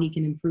of how he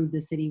can improve the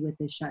city with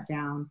this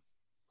shutdown.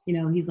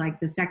 He's like,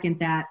 the second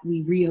that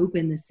we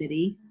reopen the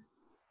city,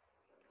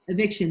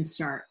 evictions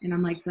start. And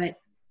I'm like, but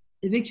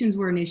evictions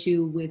were an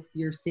issue with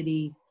your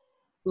city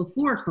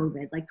before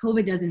COVID. Like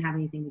COVID doesn't have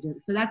anything to do with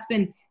it. So that's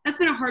been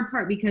a hard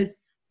part because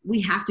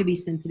we have to be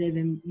sensitive,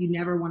 and you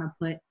never want to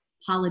put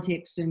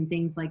politics and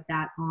things like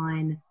that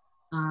on.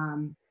 I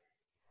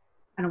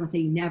don't want to say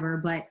you never,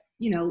 but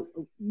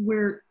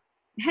we're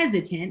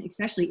hesitant,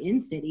 especially in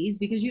cities,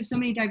 because you have so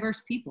many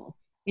diverse people,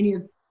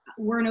 and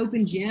we're an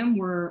open gym.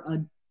 We're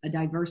a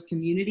diverse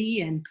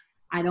community, and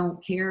I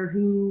don't care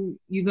who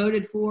you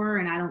voted for,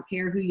 and I don't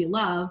care who you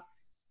love.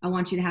 I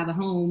want you to have a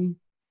home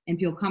and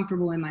feel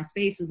comfortable in my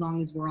space, as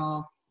long as we're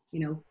all,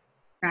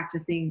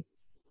 practicing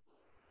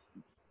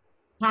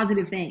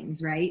positive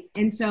things, right?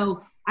 And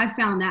so I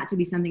found that to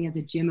be something as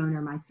a gym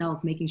owner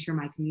myself, making sure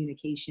my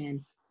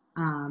communication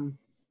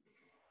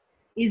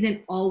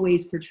isn't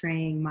always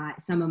portraying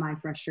some of my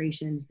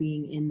frustrations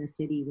being in the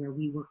city where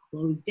we were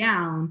closed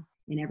down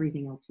and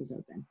everything else was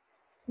open.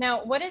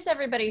 Now, what is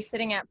everybody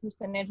sitting at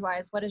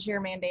percentage-wise? What does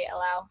your mandate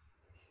allow?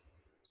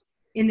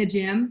 In the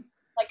gym?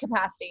 Like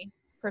capacity.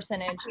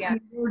 percentage. Yeah.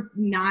 We're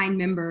 9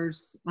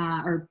 members,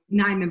 or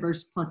 9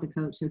 members plus a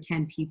coach, so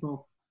 10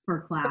 people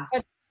per class.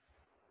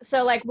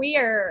 So like we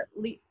are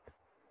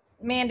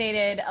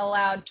mandated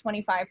allowed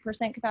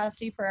 25%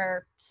 capacity for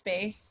our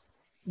space.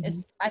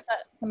 I thought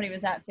somebody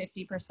was at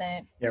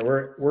 50%. Yeah,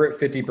 we're at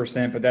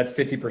 50%, but that's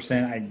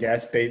 50%, I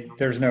guess. They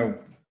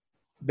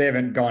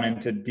haven't gone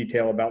into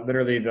detail about,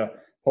 literally the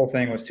whole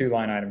thing was 2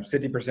 line items,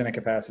 50% of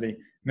capacity,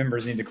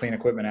 members need to clean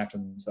equipment after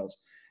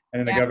themselves. And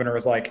then the governor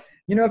was like,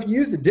 if you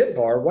use the dip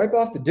bar, wipe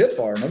off the dip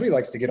bar. Nobody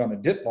likes to get on the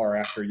dip bar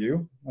after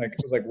you. Like, I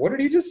was like, what did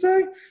he just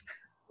say?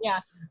 Yeah.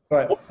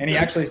 And he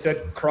actually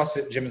said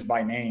CrossFit gyms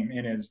by name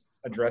in his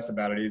address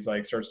about it. He's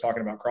like, starts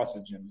talking about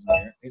CrossFit gyms.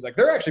 He's like,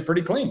 they're actually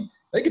pretty clean.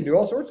 They can do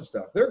all sorts of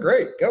stuff. They're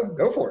great.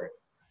 Go for it.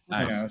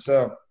 Nice.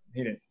 So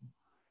he didn't.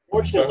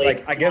 Fortunately,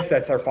 like, I guess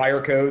that's our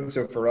fire code.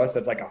 So for us,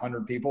 that's like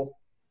 100 people,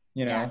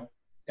 in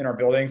our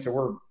building. So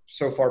we're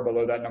so far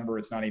below that number,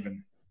 it's not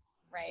even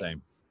right.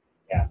 Same.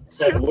 Yeah.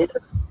 So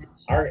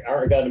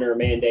our governor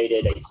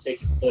mandated a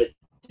 6-foot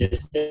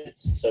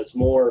distance. So it's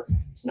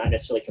not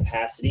necessarily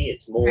capacity.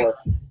 It's more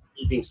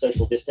keeping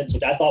social distance,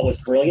 which I thought was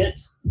brilliant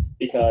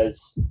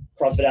because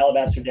CrossFit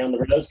Alabaster down the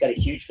road's got a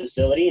huge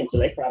facility. And so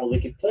they probably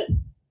could put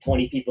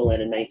 20 people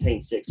in and maintain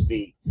 6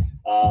 feet.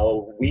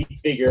 We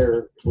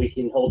figure we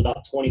can hold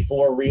about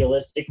 24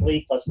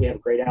 realistically, plus we have a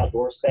great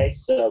outdoor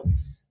space. So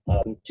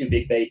 2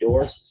 big bay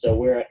doors.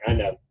 So I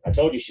know, I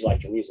told you she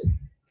liked your music.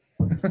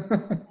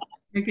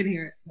 I can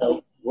hear it.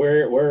 So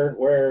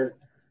we're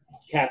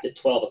capped at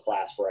 12 a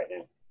class for right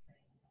now.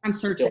 I'm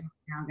searching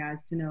now,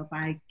 guys, to know if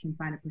I can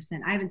find a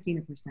percent. I haven't seen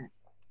a percent.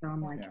 So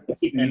I'm like,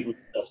 Keep muting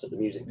stuff so the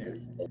music.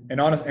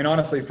 And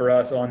honestly, for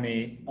us on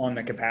the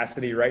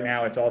capacity right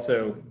now, it's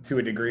also to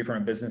a degree from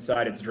a business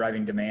side, it's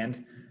driving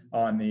demand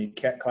on the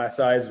class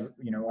size,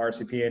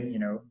 RCP, and,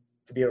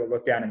 to be able to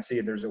look down and see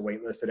if there's a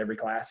wait list at every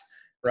class,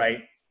 right?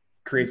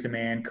 Creates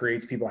demand,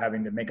 creates people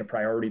having to make a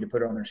priority to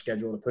put it on their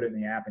schedule, to put it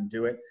in the app and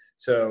do it.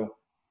 So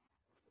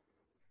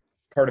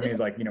part of me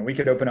is like, we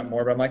could open up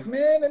more, but I'm like,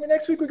 man, maybe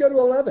next week we go to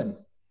 11.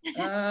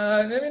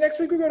 Maybe next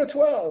week we go to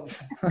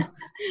 12.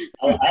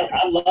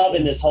 I'm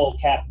loving this whole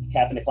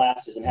capping the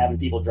classes and having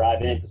people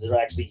drive in because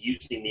they're actually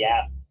using the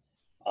app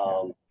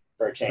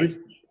for a change.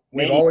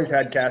 We've always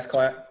had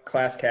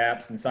class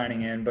caps and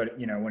signing in, but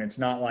when it's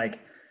not like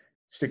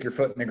stick your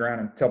foot in the ground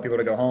and tell people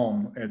to go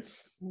home,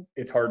 it's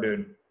hard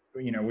to,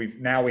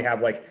 we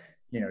have like,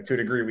 to a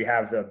degree, we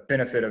have the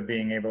benefit of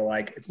being able to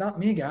like, it's not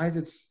me, guys,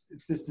 it's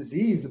this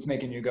disease that's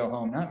making you go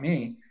home, not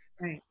me.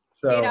 right.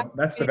 So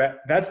that's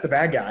the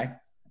bad guy.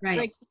 Right.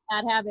 Like some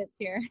bad habits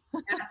here.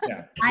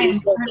 Yeah.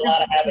 It's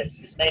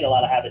made a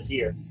lot of habits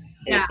here.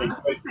 Yeah,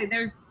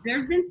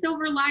 there's been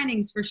silver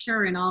linings for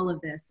sure in all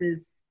of this.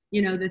 Is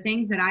the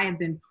things that I have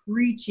been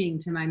preaching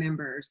to my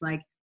members,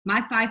 like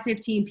my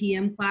 5:15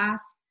 p.m.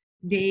 class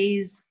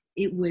days.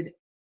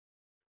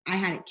 I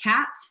had it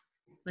capped,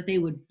 but they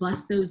would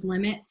bust those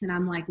limits, and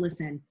I'm like,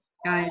 listen,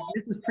 guys,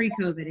 this was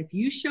pre-COVID. If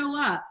you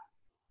show up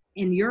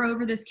and you're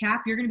over this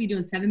cap, you're going to be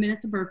doing 7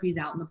 minutes of burpees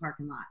out in the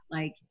parking lot,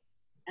 like.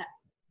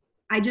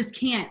 I just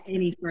can't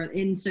any further.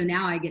 And so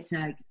now I get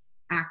to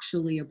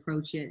actually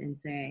approach it and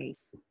say.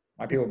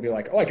 My people would be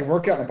like, oh, I can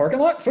work out in the parking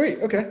lot? Sweet.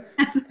 Okay.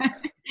 That's right.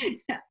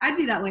 I'd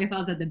be that way if I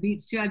was at the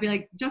beach too. I'd be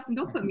like, Justin,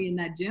 don't put me in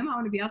that gym. I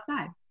want to be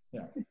outside.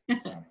 Yeah.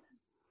 So.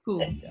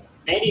 Cool.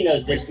 Andy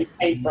knows this. We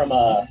came from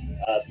a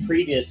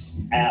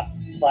previous app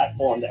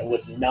platform that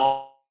was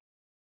no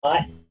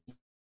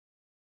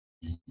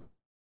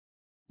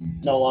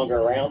longer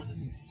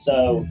around.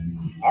 So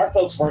our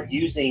folks weren't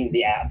using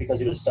the app because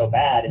it was so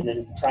bad, and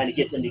then trying to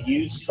get them to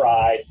use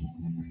Stride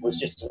was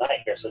just a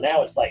nightmare. So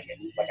now it's like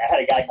I had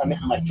a guy come in,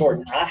 I'm like,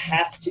 Jordan, I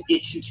have to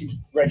get you to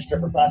register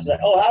for classes. Like,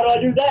 oh, how do I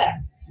do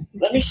that?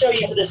 Let me show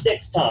you for the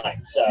 6th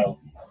time. So,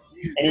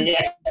 and he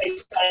actually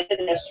signed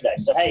in yesterday.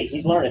 So hey,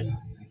 he's learning.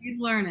 He's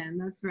learning.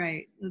 That's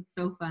right. That's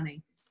so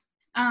funny.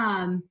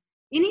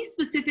 Any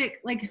specific,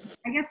 like,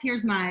 I guess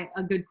here's a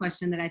good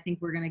question that I think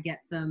we're going to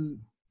get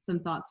some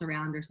thoughts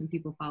around, or some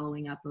people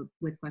following up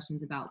with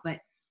questions about, but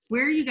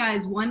where are you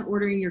guys, one,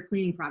 ordering your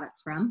cleaning products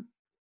from,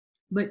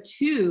 but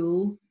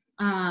 2,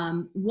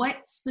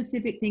 what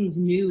specific things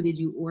new did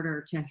you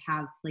order to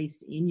have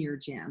placed in your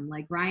gym?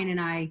 Like Ryan and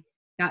I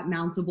got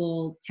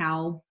mountable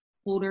towel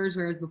holders,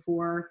 whereas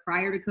before,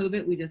 prior to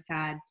COVID, we just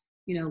had,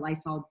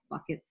 Lysol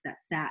buckets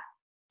that sat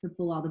to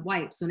pull all the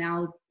wipes. So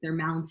now they're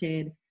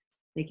mounted,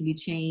 they can be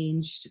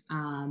changed.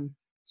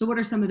 So what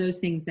are some of those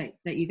things that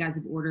you guys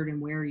have ordered,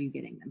 and where are you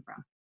getting them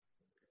from?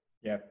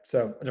 Yeah.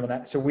 So I'll jump on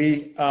that. So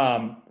we,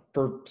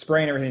 for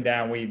spraying everything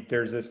down,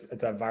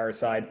 it's a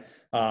Viricide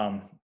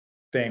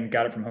thing,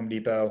 got it from Home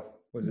Depot,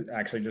 was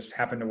actually just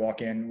happened to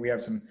walk in. We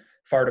have some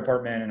fire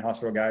department and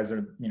hospital guys that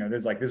are,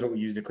 this is what we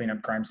use to clean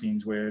up crime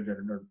scenes with,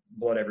 or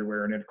blood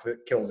everywhere, and it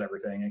kills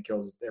everything. It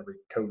kills every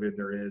COVID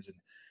there is and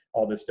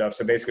all this stuff.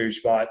 So basically we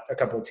just bought a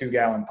couple of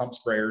 2-gallon pump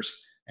sprayers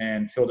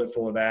and filled it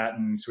full of that.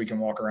 And so we can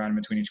walk around in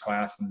between each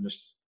class and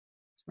just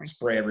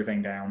spray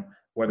everything down,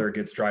 whether it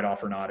gets dried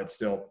off or not, it's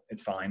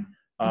fine.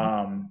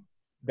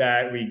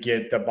 That we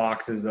get the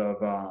boxes of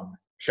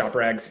shop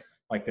rags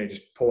Like they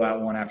just pull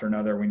out one after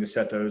another. We just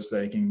set those so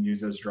they can use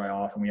those to dry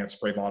off. And we have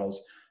spray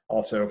bottles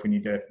also if we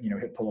need to,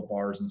 hit pull-up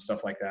bars and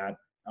stuff like that.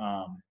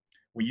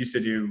 We used to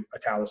do a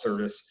towel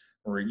service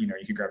where, you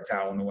could grab a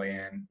towel on the way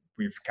in.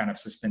 We've kind of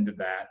suspended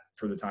that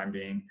for the time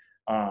being.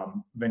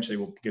 Eventually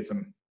we'll get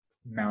some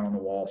mount on the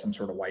wall, some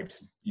sort of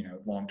wiped,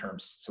 long-term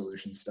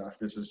solution stuff.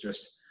 This is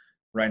just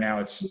right now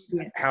it's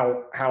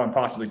how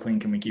impossibly clean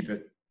can we keep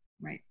it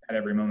at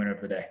every moment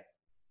of the day?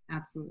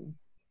 Absolutely.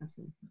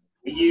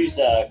 We use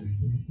a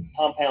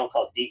compound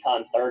called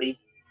Decon 30.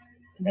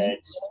 I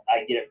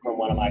get it from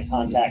one of my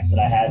contacts that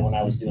I had when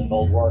I was doing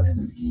mold work.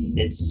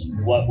 It's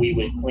what we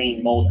would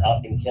clean mold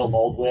up and kill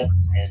mold with,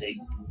 and it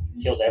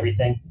kills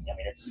everything. I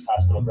mean, it's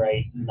hospital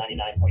grade,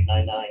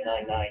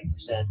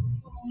 99.9999%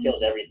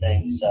 kills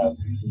everything. So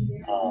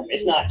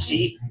it's not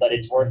cheap, but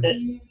it's worth it.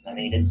 I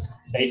mean, it's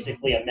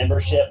basically a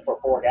membership for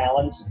 4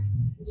 gallons.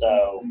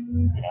 So,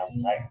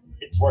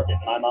 it's worth it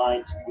in my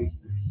mind. We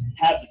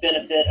have the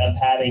benefit of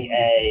having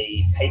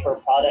a paper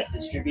product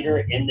distributor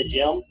in the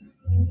gym.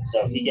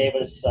 So he gave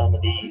us some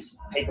of these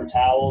paper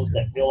towels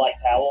that feel like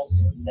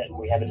towels that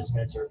we have a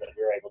dispenser that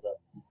we're able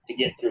to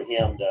get through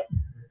him and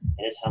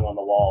it's hung on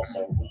the wall.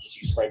 So we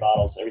just use spray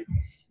bottles.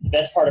 The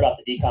best part about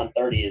the Decon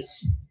 30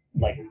 is,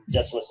 like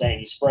Jess was saying,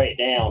 you spray it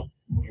down.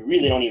 You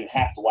really don't even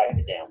have to wipe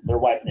it down. They're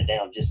wiping it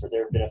down just for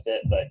their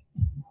benefit. But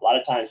a lot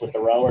of times with the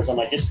rowers, I'm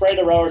like, just spray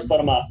the rowers, put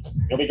them up.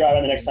 It'll be dry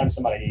by the next time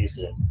somebody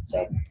uses it.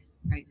 So.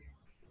 Right.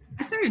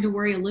 I started to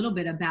worry a little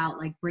bit about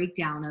like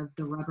breakdown of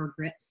the rubber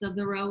grips of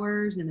the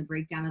rowers and the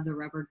breakdown of the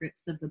rubber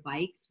grips of the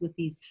bikes with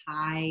these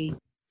high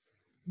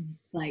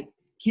like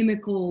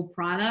chemical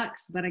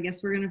products, but I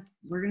guess we're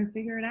gonna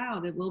figure it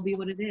out. It will be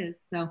what it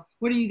is. So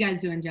what are you guys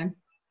doing, Jen?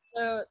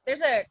 So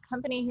there's a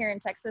company here in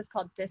Texas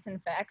called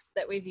Disinfects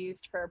that we've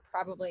used for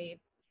probably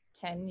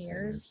 10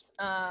 years.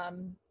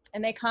 And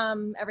they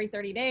come every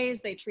 30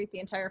 days. They treat the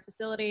entire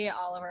facility,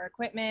 all of our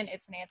equipment.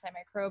 It's an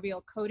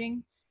antimicrobial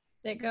coating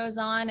that goes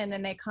on, and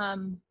then they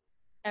come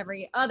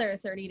every other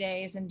 30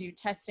 days and do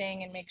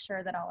testing and make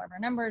sure that all of our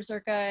numbers are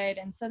good.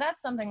 And so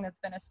that's something that's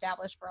been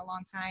established for a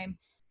long time.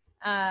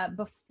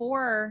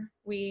 Before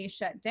we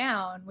shut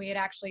down, we had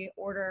actually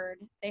ordered,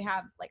 they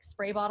have like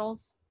spray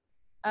bottles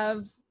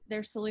of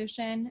their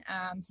solution.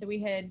 So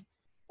we had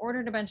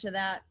ordered a bunch of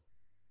that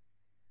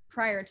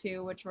prior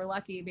to, which we're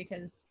lucky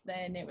because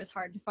then it was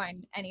hard to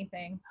find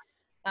anything.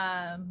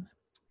 And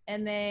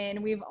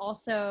then we've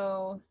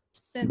also,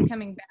 since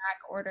coming back,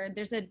 ordered,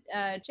 there's a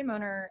gym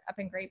owner up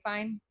in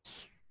Grapevine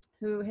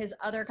who his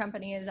other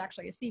company is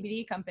actually a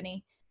CBD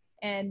company,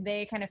 and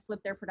they kind of flip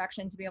their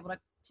production to be able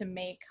to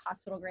make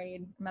hospital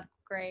grade, medical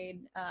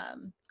grade.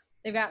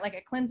 They've got like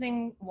a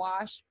cleansing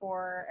wash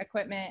for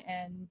equipment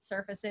and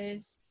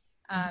surfaces,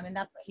 and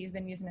that's what he's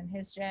been using in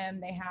his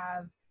gym. They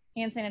have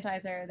hand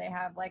sanitizer. They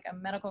have like a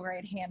medical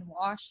grade hand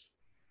wash.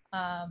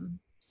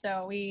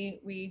 So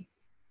we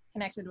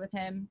connected with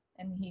him,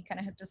 and he kind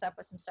of hooked us up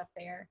with some stuff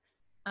there.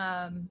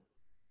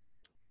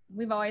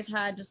 We've always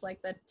had just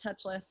like the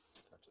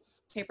touchless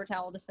paper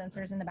towel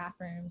dispensers in the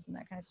bathrooms and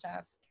that kind of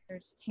stuff.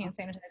 There's hand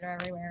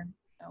sanitizer everywhere.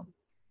 So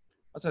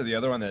I'll say the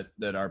other one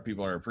that our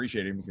people are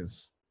appreciating,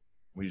 because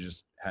we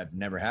just had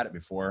never had it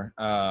before,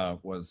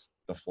 was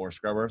the floor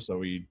scrubber. So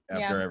we,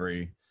 after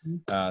every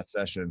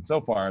session so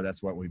far,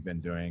 that's what we've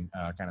been doing,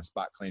 kind of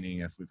spot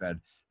cleaning. If we've had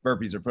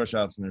burpees or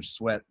push-ups and there's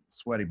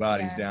sweaty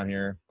bodies down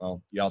here,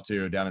 well, y'all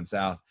too, down in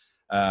South,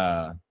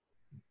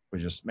 we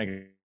just make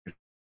it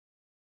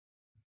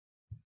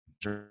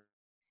sure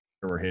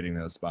we're hitting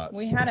those spots.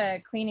 We had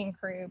a cleaning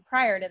crew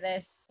prior to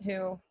this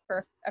who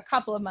for a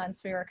couple of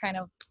months we were kind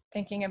of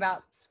thinking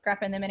about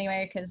scrapping them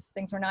anyway because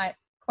things were not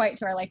quite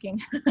to our liking.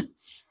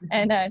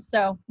 And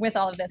so with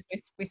all of this,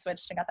 we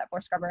switched and got that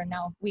floor scrubber, and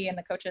now we and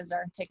the coaches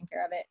are taking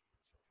care of it.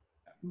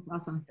 That's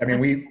awesome. I mean,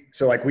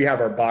 we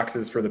have our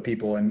boxes for the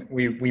people, and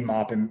we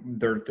mop and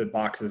the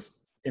boxes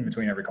in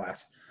between every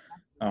class.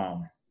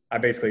 I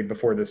basically,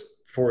 before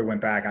we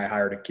went back, I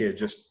hired a kid,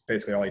 just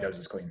basically all he does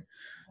is clean.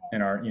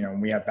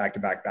 And we have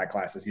back-to-back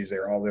classes. He's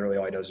there. Literally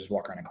all he does is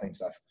walk around and clean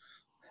stuff.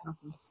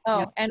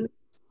 And we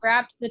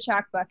scrapped the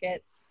chalk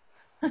buckets.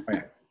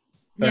 They're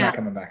not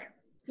coming back.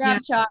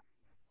 Scrap chalk.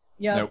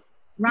 Yep. Nope.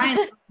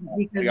 Ryan,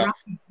 because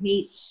Ryan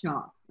hates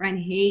chalk. Ryan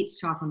hates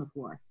chalk on the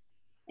floor.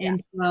 And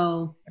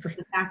so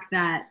the fact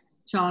that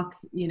chalk,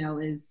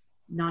 is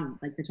not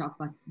like the chalk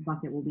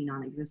bucket will be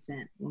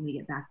non-existent when we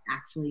get back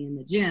actually in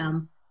the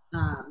gym.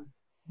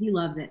 He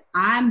loves it.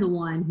 I'm the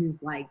one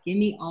who's like, give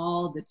me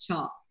all the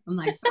chalk. I'm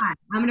like, fine,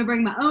 I'm going to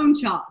bring my own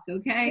chalk,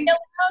 okay?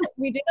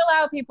 We did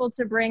allow people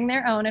to bring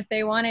their own if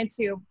they wanted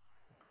to.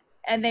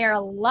 And they are a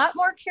lot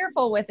more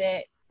careful with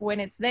it when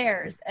it's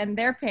theirs and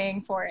they're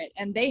paying for it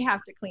and they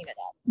have to clean it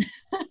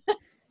up.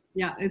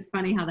 Yeah, it's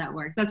funny how that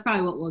works. That's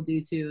probably what we'll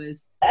do too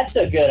is. That's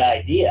a good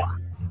idea.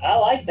 I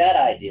like that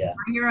idea.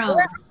 Bring your own.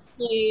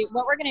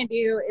 What we're going to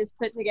do is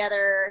put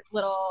together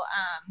little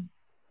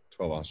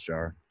 12-ounce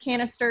jar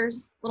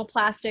canisters, little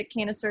plastic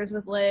canisters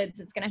with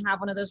lids. It's going to have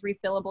one of those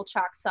refillable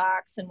chalk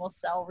socks, and we'll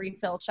sell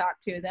refill chalk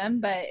to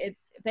them. But if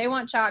they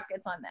want chalk,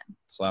 it's on them.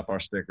 slap our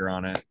sticker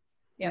on it.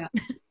 Yeah.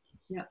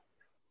 Yep.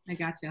 I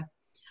gotcha.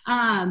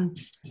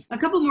 A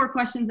couple more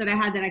questions that I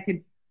had that I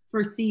could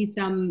foresee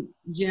some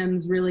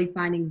gyms really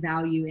finding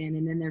value in.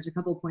 And then there's a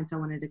couple of points I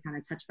wanted to kind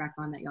of touch back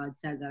on that y'all had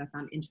said that I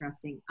found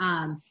interesting.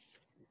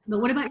 But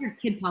what about your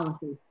kid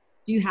policy?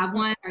 Do you have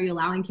one? Are you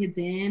allowing kids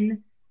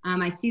in?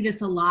 I see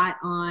this a lot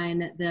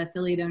on the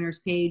affiliate owners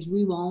page.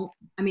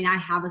 I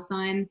have a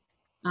son.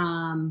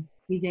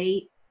 He's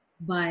 8,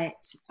 but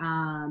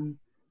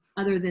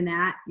other than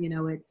that, we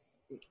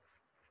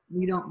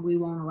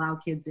won't allow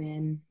kids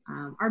in.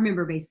 Our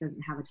member base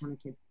doesn't have a ton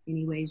of kids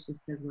anyways,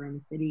 just because we're in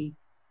the city,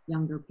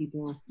 younger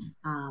people.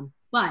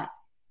 But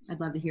I'd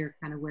love to hear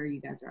kind of where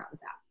you guys are at with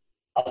that.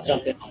 I'll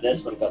jump in on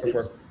this one because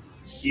it's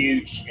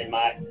huge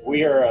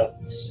we are a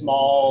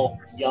small,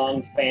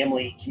 young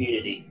family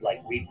community.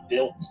 Like, we've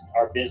built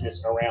our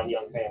business around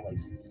young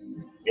families.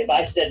 If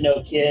I said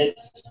no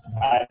kids,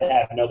 I'd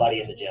have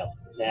nobody in the gym.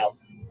 Now,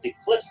 the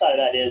flip side of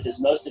that is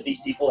most of these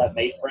people have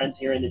made friends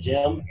here in the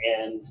gym,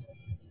 and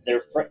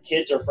their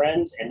kids are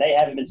friends, and they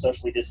haven't been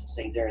socially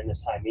distancing during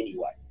this time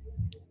anyway.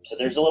 So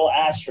there's a little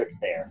asterisk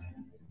there.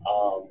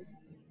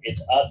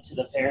 It's up to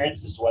the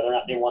parents as to whether or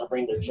not they want to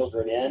bring their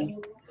children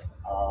in.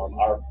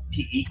 Our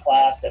PE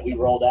class that we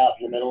rolled out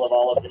in the middle of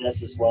all of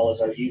this, as well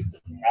as our youth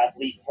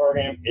athlete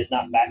program, is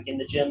not back in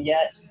the gym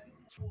yet.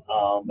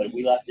 But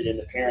we left it in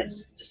the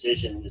parents'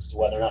 decision as to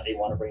whether or not they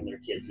want to bring their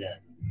kids in.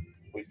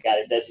 We've got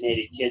a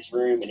designated kids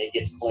room, and it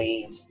gets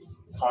cleaned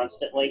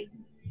constantly.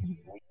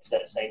 We use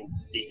that same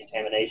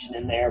decontamination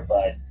in there,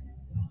 but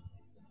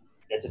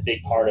it's a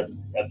big part of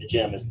the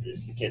gym is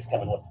the kids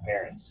coming with the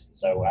parents.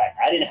 So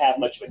I didn't have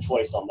much of a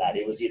choice on that.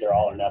 It was either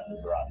all or nothing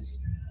for us.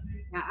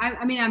 Yeah,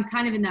 I'm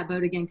kind of in that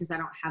boat again because I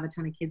don't have a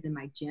ton of kids in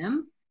my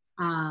gym.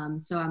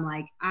 So I'm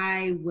like,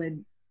 I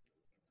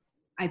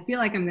feel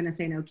like I'm going to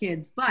say no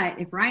kids. But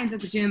if Ryan's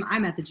at the gym,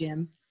 I'm at the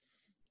gym,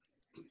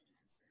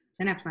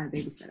 then I have to find a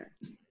babysitter.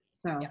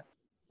 So,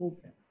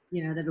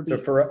 that'll be. So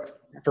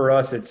for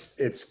us,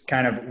 it's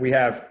kind of, we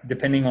have,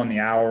 depending on the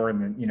hour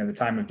and the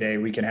time of day,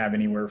 we can have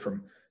anywhere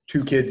from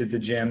 2 kids at the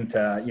gym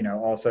to,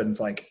 all of a sudden it's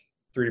like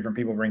 3 different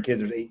people bring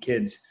kids. There's 8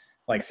 kids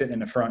like sitting in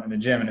the front of the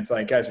gym. And it's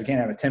like, guys, we can't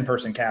have a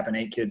 10-person cap and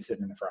 8 kids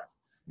sitting in the front.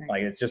 Right.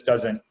 Like, it just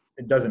doesn't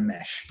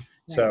mesh. Right.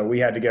 So we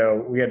had to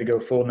go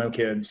full no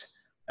kids.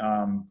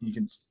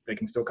 They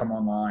can still come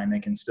online. They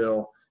can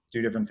still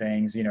do different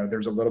things.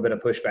 There's a little bit of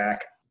pushback,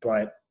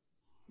 but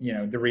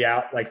the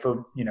reality, like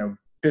for,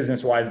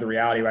 business wise, the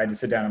reality, I had to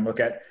sit down and look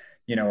at,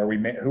 who are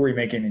we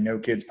making the no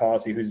kids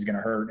policy? Who's going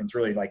to hurt? And it's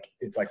really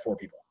it's like 4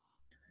 people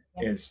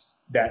is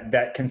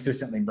that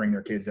consistently bring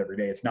their kids every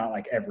day. It's not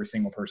like every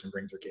single person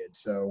brings their kids.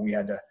 So we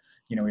had to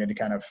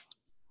kind of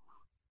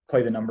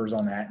play the numbers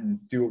on that and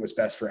do what was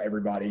best for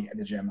everybody at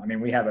the gym. I mean,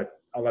 we have a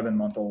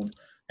 11-month-old,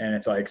 and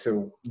it's like,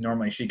 so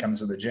normally she comes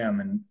to the gym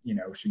and,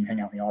 she can hang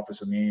out in the office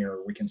with me,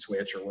 or we can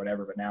switch or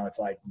whatever. But now it's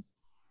like,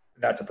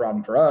 that's a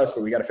problem for us,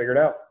 but we got to figure it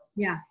out.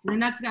 Yeah.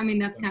 And that's kind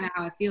of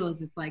how I feel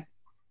is it's like,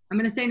 I'm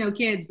going to say no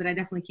kids, but I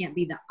definitely can't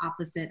be the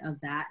opposite of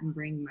that and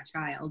bring my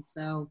child.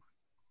 So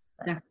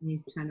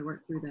definitely trying to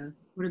work through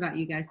those. What about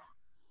you guys?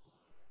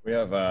 We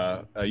have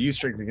a youth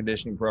strength and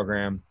conditioning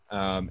program,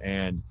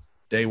 and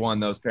day one,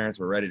 those parents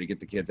were ready to get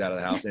the kids out of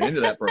the house and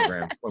into that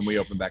program when we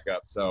open back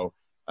up. So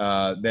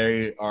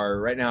they are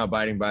right now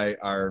abiding by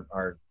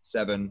our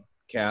 7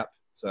 cap.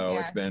 So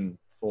It's been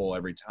full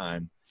every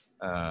time,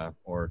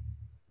 or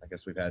I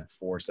guess we've had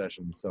 4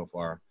 sessions so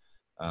far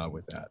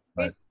with that.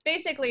 But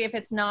basically, if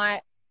it's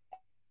not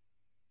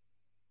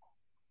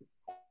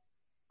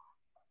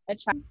a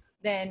child,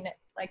 then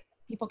like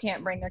people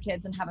can't bring their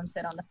kids and have them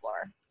sit on the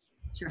floor.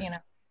 Sure.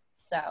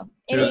 So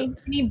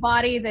any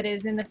body that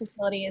is in the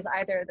facility is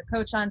either the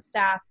coach on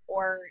staff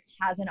or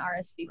has an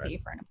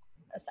RSVP for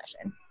a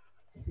session.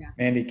 Yeah.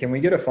 Mandy, can we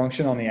get a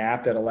function on the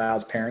app that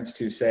allows parents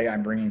to say,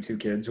 I'm bringing 2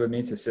 kids with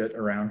me to sit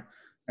around?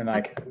 And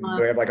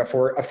they have like a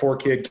 4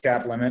 kid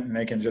cap limit, and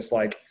they can just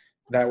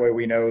that way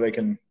we know they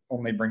can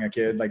only bring a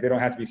kid. Like, they don't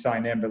have to be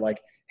signed in, but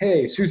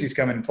hey, Susie's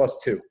coming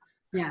 +2.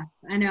 Yeah,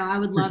 I know. I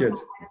would love kids.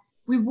 That.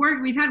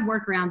 We've had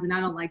workarounds, and I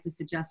don't like to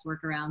suggest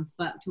workarounds,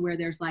 but to where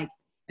there's like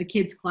a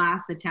kids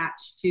class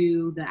attached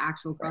to the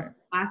actual CrossFit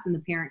class, and the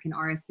parent can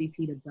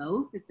RSVP to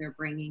both if they're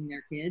bringing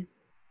their kids.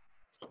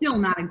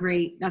 Still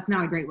that's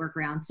not a great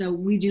workaround. So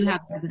we do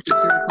have the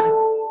feature request.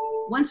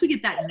 Once we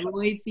get that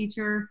Droid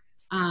feature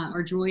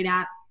or Droid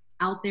app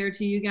out there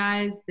to you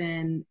guys,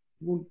 then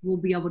we'll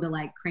be able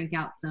to crank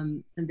out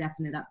some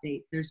definite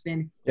updates. There's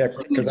been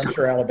because I'm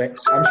sure Alabama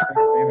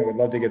would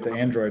love to get the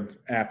Android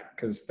app,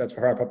 because that's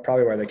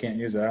probably why they can't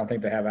use it. I don't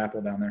think they have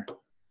Apple down there.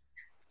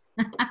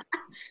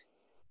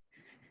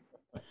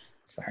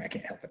 Sorry, I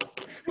can't help it.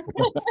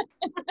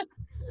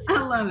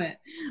 I love it.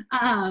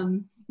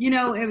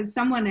 It was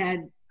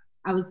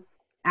I was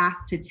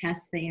asked to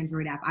test the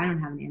Android app. I don't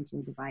have an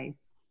Android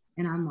device,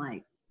 and I'm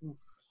like, ugh,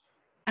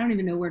 I don't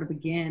even know where to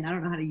begin. I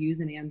don't know how to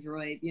use an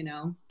Android,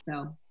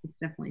 so it's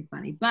definitely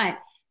funny. But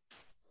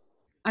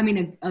I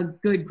mean, a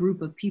good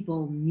group of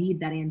people need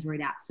that Android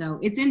app. So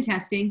it's in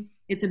testing.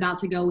 It's about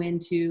to go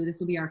into, this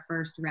will be our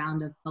first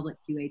round of public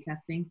QA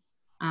testing.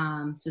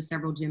 So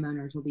several gym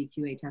owners will be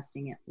QA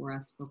testing it for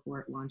us before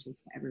it launches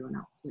to everyone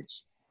else,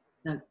 which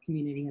the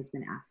community has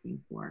been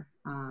asking for.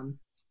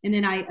 And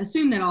then I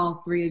assume that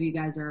all three of you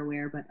guys are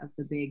aware, but of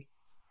the big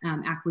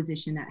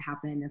acquisition that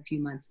happened a few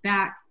months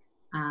back.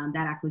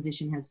 That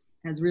acquisition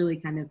has really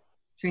kind of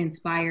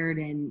transpired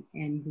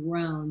and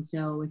grown.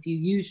 So if you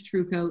use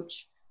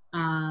TrueCoach,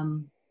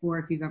 or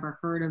if you've ever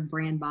heard of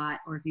BrandBot,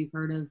 or if you've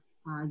heard of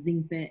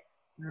ZingFit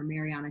or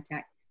Mariana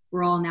Tech,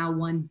 we're all now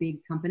one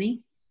big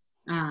company.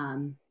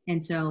 And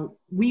so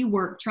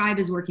Tribe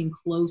is working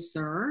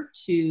closer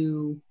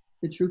to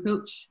the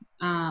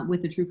TrueCoach,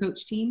 with the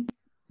TrueCoach team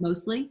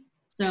mostly.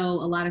 So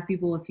a lot of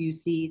people, if you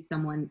see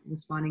someone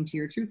responding to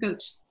your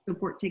TrueCoach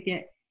support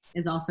ticket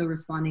is also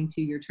responding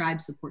to your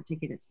Tribe support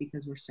ticket, it's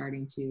because we're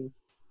starting to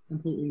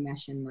completely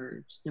mesh and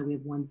merge. So we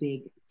have one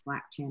big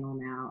Slack channel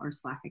now, or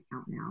Slack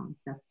account now and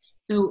stuff.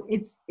 So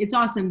it's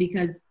awesome,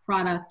 because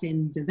product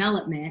and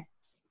development,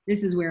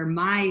 this is where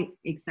my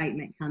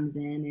excitement comes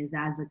in, is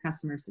as a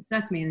customer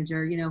success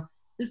manager,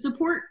 the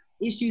support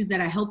issues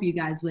that I help you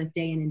guys with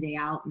day in and day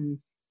out, and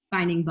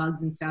finding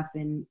bugs and stuff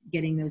and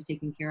getting those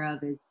taken care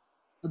of is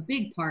a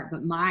big part.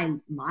 But my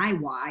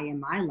why and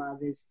my love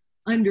is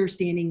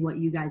understanding what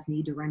you guys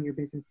need to run your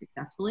business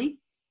successfully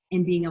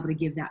and being able to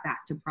give that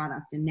back to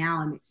product. And now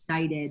I'm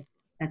excited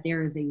that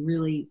there is a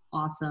really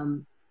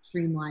awesome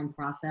streamlined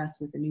process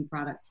with the new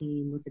product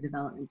team, with the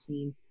development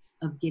team,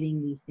 of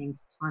getting these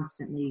things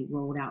constantly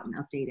rolled out and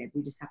updated.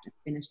 We just have to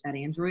finish that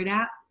Android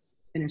app,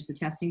 finish the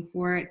testing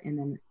for it, and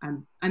then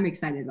I'm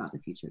excited about the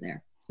future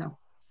there. So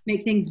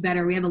make things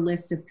better. We have a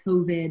list of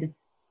COVID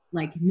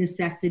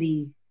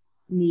necessity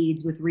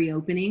needs with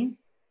reopening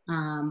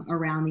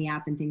around the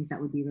app, and things that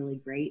would be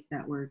really great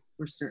that we're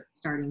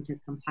starting to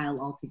compile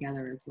all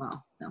together as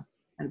well. So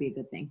that'll be a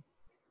good thing.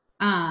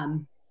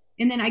 And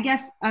then I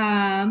guess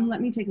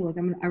let me take a look.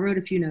 I wrote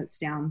a few notes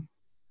down.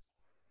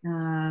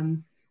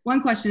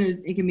 One question is,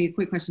 it can be a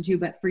quick question too,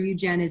 but for you,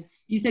 Jen, is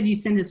you said you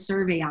send a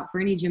survey out for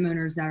any gym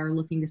owners that are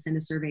looking to send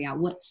a survey out.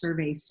 What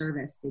survey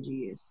service did you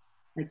use?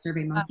 Like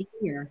SurveyMonkey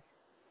or?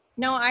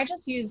 No, I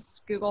just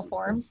used Google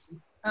Forms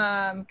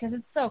because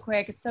it's so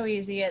quick. It's so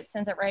easy. It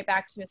sends it right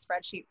back to a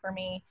spreadsheet for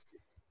me.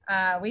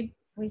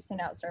 We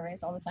send out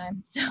surveys all the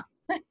time. So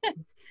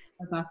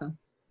that's awesome.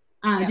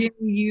 Yeah. Do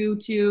you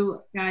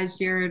two guys,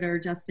 Jared or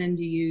Justin,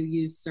 do you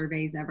use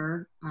surveys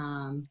ever?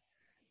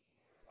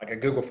 Like a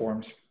Google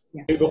Forms.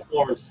 Yeah. Google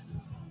Forms.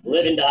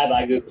 Live and die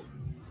by Google.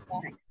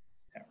 Nice.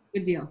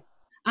 Good deal.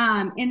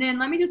 And then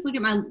let me just look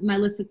at my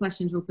list of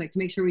questions real quick to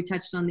make sure we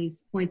touched on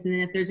these points. And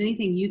then if there's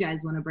anything you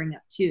guys want to bring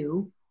up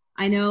too,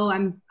 I know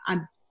I'm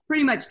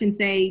pretty much can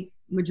say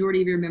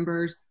majority of your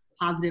members,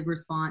 positive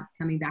response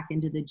coming back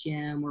into the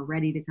gym, or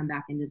ready to come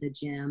back into the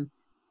gym.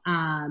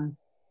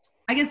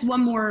 I guess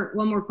one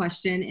more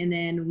question, and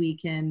then we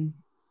can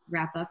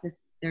wrap up if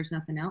there's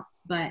nothing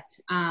else. But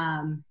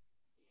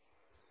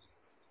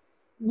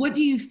what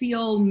do you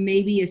feel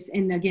maybe is,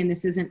 and again,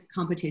 this isn't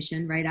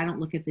competition, right? I don't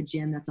look at the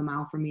gym that's a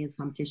mile from me as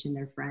competition.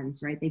 They're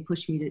friends, right? They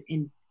push me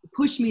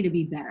to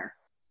be better,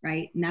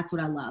 right? And that's what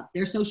I love.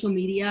 Their social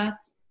media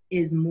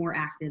is more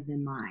active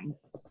than mine.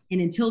 And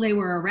until they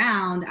were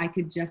around, I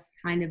could just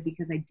kind of,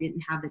 because I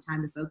didn't have the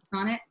time to focus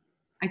on it,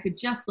 I could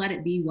just let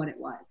it be what it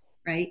was,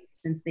 right?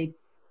 Since they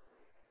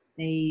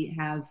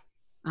have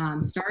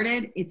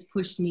started, it's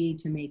pushed me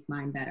to make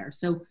mine better.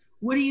 So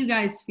what do you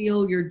guys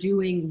feel you're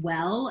doing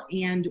well,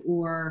 and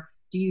or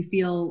do you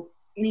feel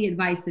any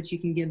advice that you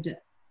can give to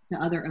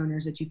other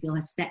owners that you feel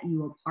has set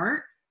you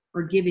apart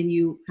or given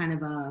you kind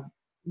of a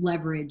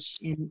leverage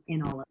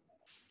in all of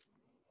this?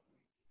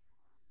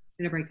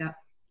 Did I break up?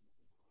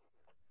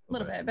 a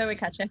little bit, but we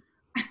catch you.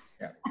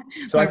 Yeah.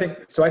 So I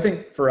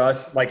think for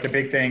us, like the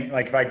big thing,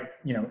 like if I,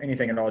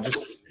 anything at all,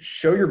 just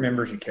show your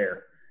members you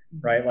care,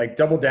 right? Like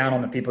double down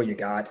on the people you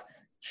got,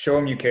 show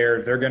them you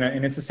care. They're going to,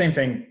 and it's the same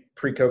thing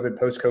pre-COVID,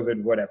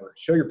 post-COVID, whatever.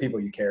 Show your people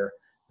you care.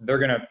 They're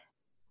going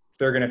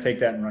to take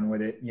that and run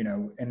with it,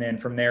 and then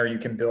from there you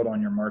can build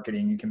on your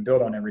marketing. You can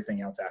build on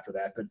everything else after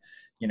that. But,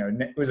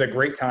 it was a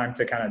great time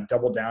to kind of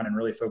double down and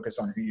really focus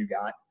on who you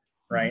got.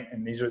 Right.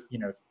 And these are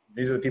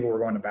the people we're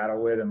going to battle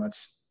with, and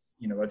let's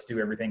do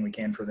everything we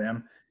can for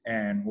them,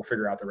 and we'll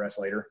figure out the rest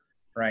later.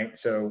 Right.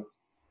 So,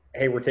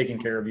 hey, we're taking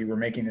care of you. We're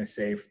making this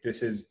safe.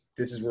 This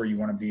is where you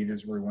want to be. This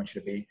is where we want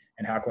you to be.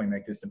 And how can we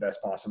make this the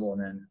best possible?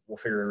 And then we'll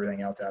figure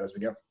everything else out as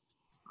we go.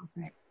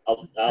 Awesome.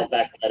 I'll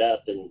back that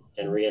up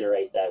and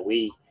reiterate that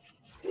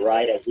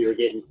right as we were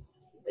getting,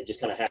 it just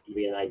kind of happened to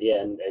be an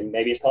idea. And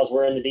maybe it's because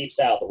we're in the deep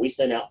South, but we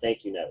send out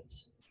thank you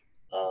notes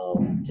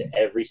to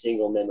every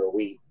single member.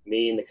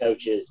 Me and the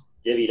coaches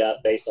divvied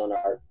up based on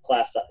our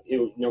class,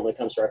 who normally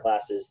comes to our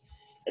classes,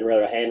 and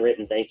wrote a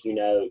handwritten thank you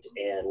note.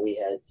 And we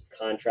had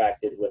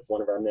contracted with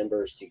one of our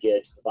members to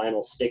get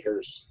vinyl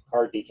stickers,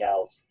 card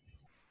decals.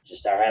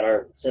 Had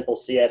our simple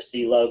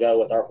CFC logo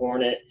with our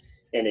Hornet,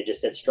 and it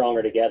just said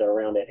 "Stronger Together"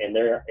 around it.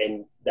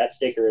 And that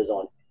sticker is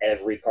on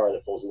every car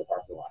that pulls in the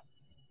parking lot.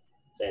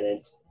 And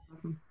it's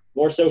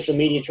more social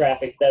media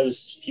traffic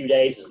those few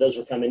days as those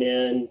were coming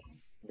in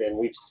than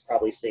we've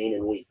probably seen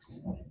in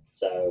weeks.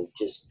 So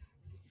just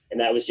And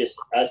that was just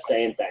us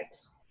saying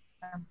thanks.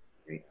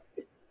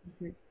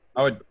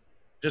 I would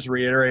just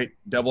reiterate,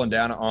 doubling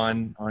down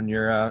on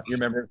your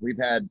members. We've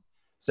had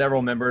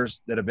several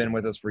members that have been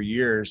with us for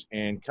years,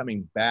 and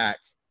coming back,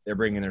 they're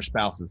bringing their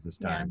spouses this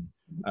time,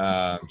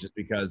 just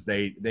because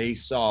they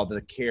saw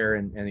the care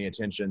and the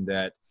attention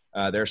that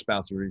their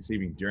spouse was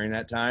receiving during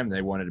that time.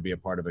 They wanted to be a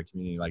part of a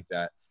community like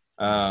that.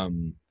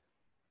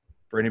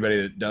 For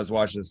anybody that does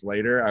watch this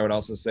later, I would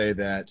also say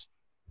that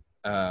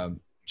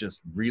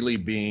just really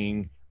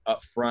being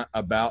upfront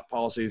about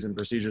policies and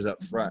procedures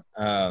up front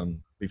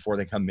before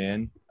they come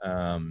in,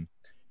 and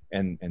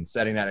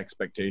setting that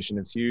expectation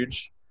is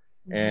huge.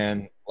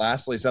 And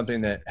lastly,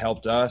 something that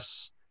helped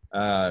us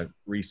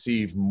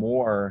receive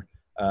more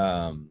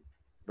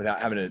without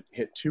having to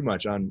hit too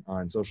much on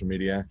social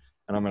media.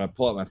 And I'm going to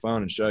pull up my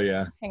phone and show you.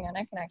 Hang on,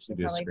 I can actually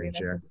probably do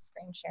this as a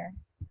screen share.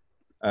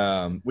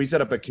 We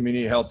set up a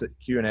community health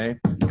Q&A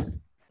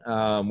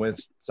with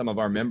some of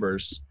our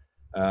members,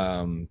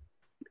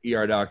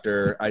 ER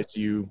doctor,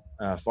 ICU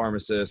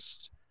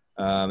pharmacist,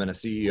 and a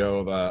CEO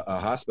of a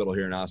hospital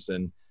here in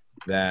Austin,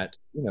 that,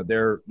 you know,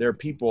 they're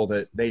people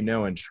that they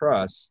know and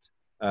trust,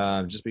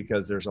 just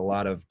because there's a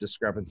lot of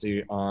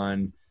discrepancy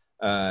on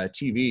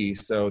TV.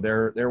 So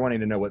they're wanting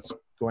to know what's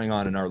going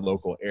on in our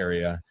local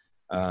area.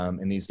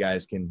 And these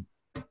guys can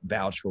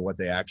vouch for what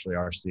they actually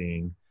are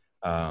seeing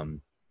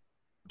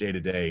day to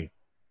day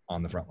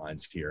on the front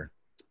lines here.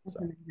 So.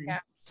 Yeah.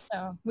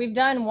 So we've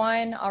done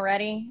one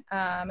already.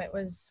 It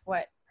was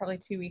probably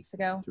 2 weeks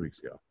ago. 2 weeks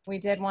ago. We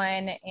did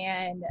one,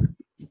 and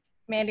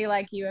Mandy,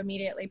 like you,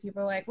 immediately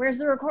people were like, "Where's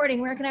the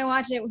recording? Where can I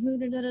watch it?"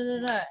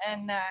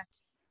 And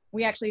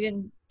we actually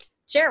didn't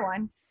share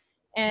one.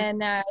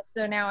 And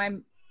so now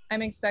I'm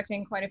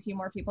expecting quite a few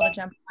more people to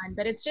jump on.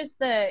 But it's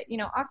just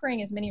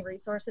offering as many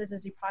resources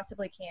as you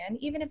possibly can,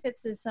 even if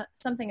it's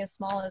something as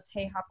small as,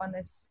 hey, hop on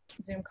this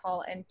Zoom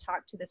call and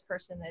talk to this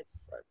person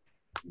that's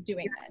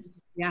doing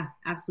this. Yeah,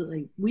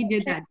 absolutely. We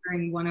did that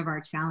during one of our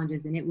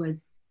challenges, and it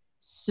was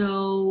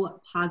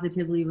so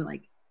positively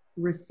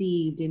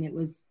received. And it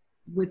was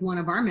with one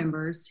of our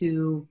members,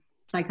 who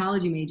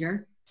psychology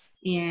major,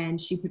 and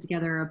she put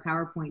together a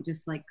PowerPoint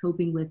just like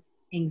coping with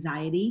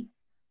anxiety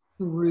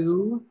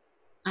through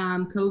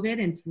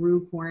COVID and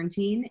through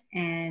quarantine.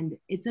 And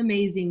it's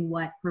amazing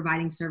what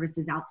providing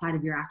services outside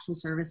of your actual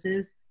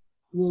services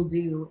will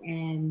do.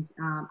 And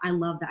I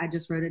love that. I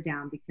just wrote it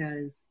down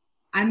because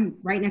I'm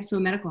right next to a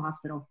medical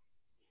hospital.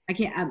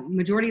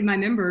 Majority of my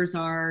members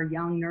are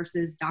young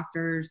nurses,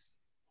 doctors.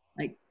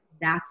 Like,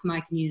 that's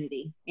my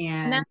community.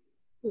 And that's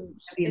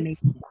huge.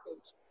 It's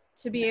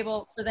huge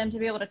for them to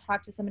be able to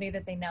talk to somebody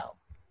that they know.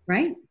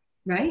 Right.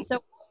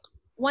 So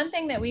one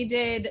thing that we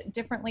did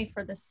differently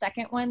for the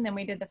second one than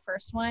we did the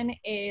first one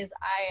is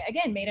I,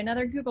 again, made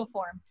another Google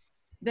form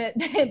that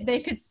they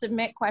could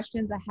submit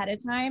questions ahead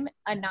of time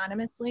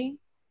anonymously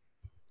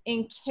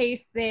in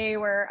case they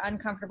were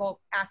uncomfortable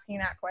asking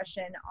that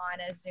question on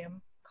a Zoom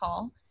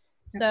call.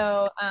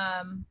 So,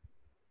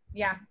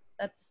 yeah,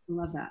 that's. I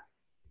love that.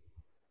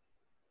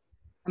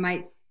 I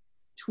might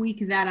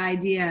tweak that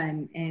idea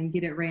and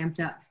get it ramped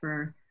up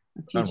for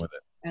a future. Fun with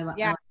it.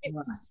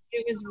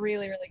 It was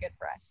really, really good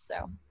for us.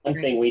 So one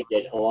thing we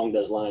did along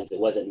those lines, it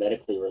wasn't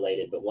medically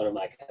related, but one of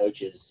my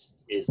coaches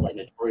is like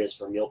notorious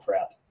for meal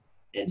prep.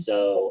 And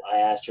so I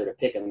asked her to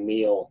pick a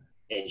meal,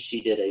 and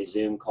she did a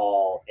Zoom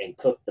call and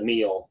cooked the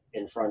meal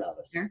in front of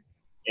us. Sure.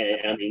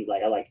 And I mean,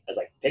 I was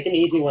like, pick an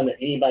easy one that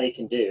anybody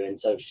can do. And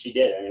so she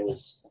did, and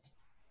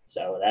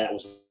that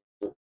was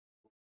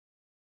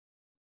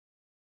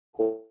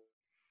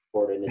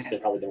recorded, and it's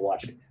probably been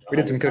watched. We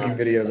did some cooking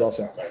videos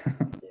also.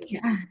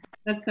 Yeah,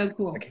 that's so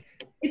cool.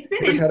 It's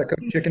been. Here's how to cook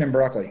chicken and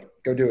broccoli.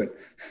 Go do it.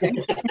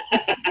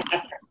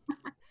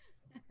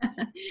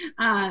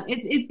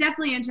 It's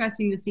definitely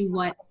interesting to see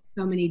what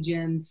so many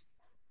gyms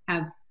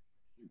have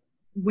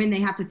when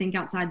they have to think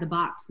outside the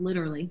box,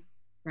 literally,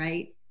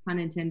 right? Pun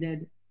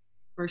intended,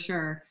 for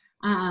sure.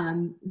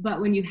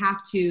 But when you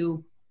have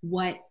to,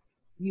 what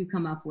you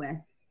come up with,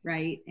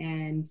 right?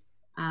 And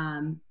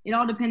it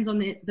all depends on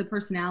the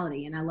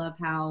personality. And I love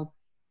how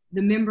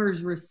the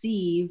members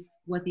receive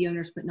what the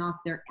owner's putting off.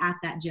 They're at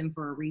that gym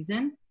for a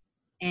reason.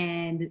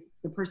 And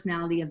it's the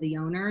personality of the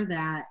owner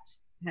that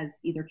has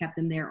either kept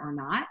them there or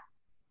not.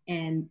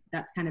 And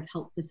that's kind of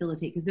helped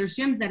facilitate, because there's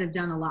gyms that have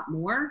done a lot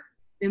more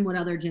than what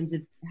other gyms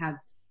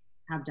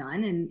have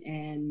done,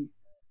 and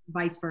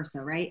vice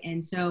versa, right?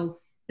 And so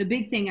the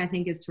big thing I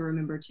think is to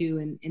remember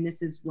too, and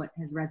this is what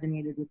has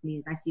resonated with me,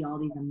 is I see all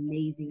these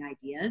amazing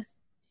ideas,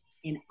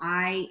 and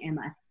I am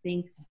a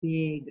think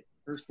big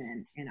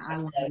person, and I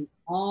want to do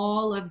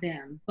all of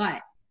them.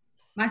 But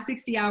my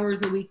 60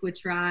 hours a week with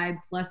Tribe,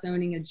 plus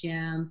owning a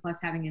gym, plus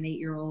having an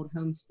 8-year-old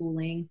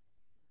homeschooling,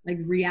 like,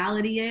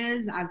 reality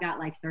is I've got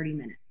like 30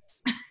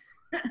 minutes,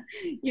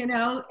 you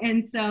know?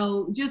 And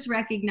so just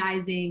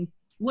recognizing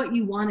what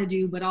you want to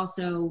do, but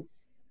also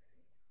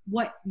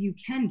what you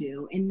can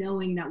do, and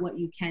knowing that what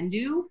you can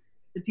do,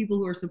 the people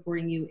who are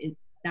supporting you,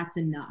 that's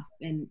enough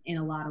in a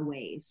lot of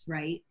ways,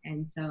 right?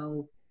 And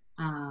so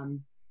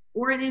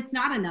or it's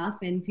not enough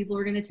and people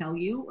are going to tell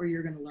you, or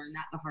you're going to learn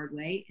that the hard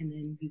way, and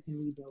then you can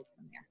rebuild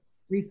from there.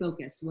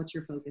 Refocus. What's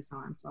your focus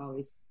on? So I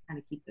always kind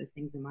of keep those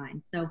things in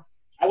mind. So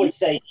I would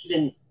say,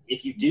 even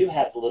if you do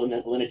have a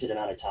limited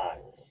amount of time,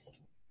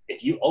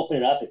 if you open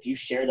it up, if you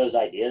share those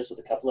ideas with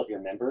a couple of your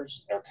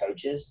members or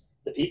coaches,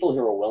 the people who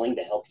are willing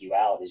to help you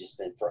out has just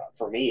been,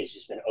 for me, it's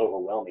just been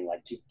overwhelming.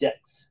 Like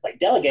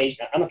delegate.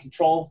 I'm a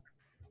control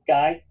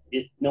guy.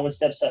 If no one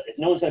steps up, if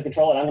no one's going to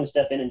control it, I'm going to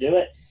step in and do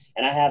it.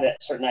 And I have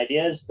certain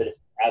ideas, but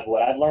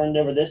what I've learned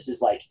over this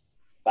is, like,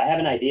 if I have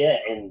an idea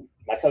and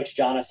my coach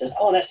Jonna says,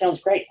 "Oh, that sounds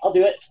great, I'll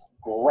do it."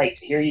 Great,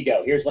 here you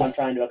go. Here's what I'm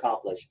trying to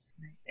accomplish,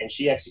 and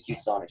she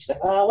executes on it. She's like,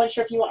 "Oh, I wasn't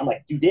sure if you want." I'm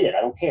like, "You did it.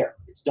 I don't care.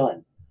 It's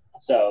done."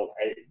 So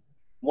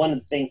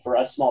one thing for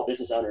us small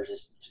business owners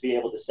is to be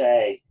able to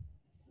say,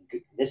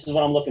 "This is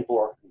what I'm looking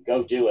for.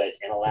 Go do it,"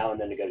 and allowing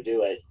them to go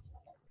do it,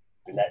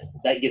 and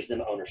that gives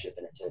them ownership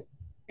in it too.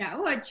 Yeah,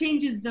 well, it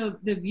changes the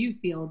view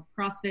field.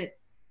 CrossFit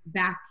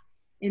back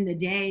in the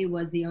day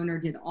was the owner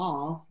did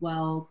all.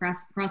 Well,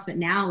 CrossFit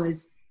now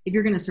is, if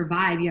you're going to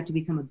survive, you have to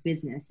become a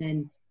business.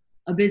 And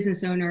a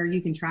business owner,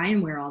 you can try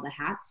and wear all the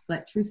hats,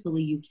 but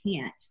truthfully, you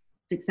can't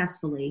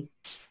successfully.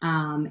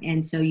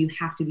 And so you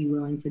have to be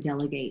willing to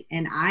delegate.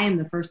 And I am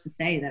the first to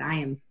say that I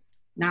am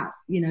not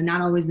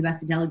always the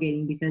best at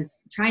delegating, because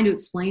trying to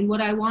explain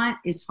what I want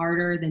is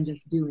harder than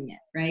just doing it,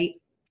 right?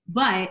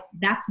 But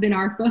that's been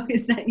our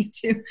focus that you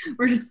two,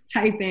 we're just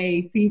type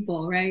A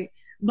people, right?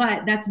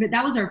 But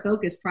that was our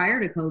focus prior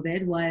to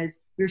COVID, was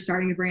we were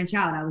starting to branch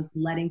out. I was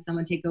letting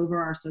someone take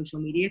over our social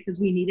media because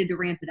we needed to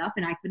ramp it up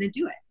and I couldn't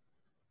do it,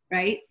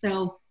 right?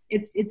 So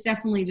it's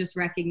definitely just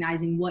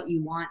recognizing what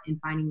you want and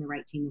finding the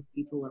right team of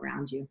people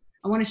around you.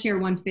 I want to share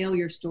one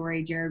failure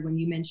story, Jared, when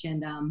you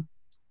mentioned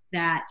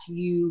that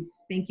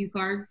thank you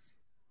cards.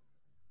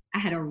 I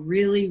had a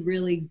really,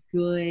 really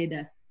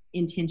good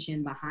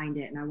intention behind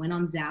it. And I went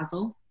on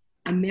Zazzle.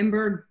 A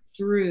member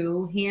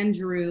hand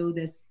drew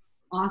this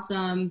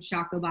awesome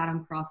Shockoe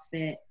Bottom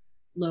CrossFit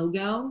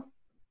logo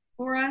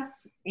for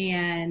us.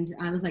 And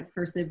I was like,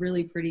 cursive,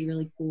 really pretty,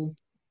 really cool.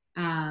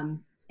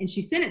 And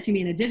she sent it to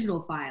me in a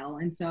digital file.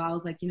 And so I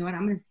was like, you know what,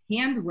 I'm going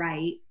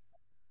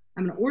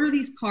to order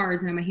these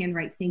cards, and I'm going to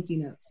handwrite thank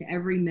you notes to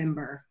every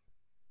member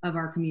of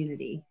our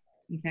community.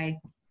 Okay.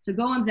 So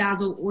go on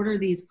Zazzle, order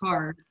these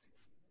cards,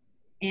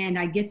 and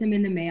I get them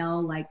in the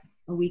mail like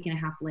a week and a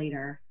half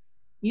later.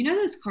 You know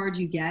those cards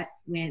you get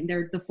when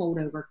they're the fold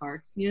over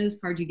cards? You know those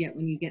cards you get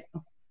when you get a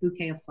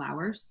bouquet of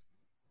flowers?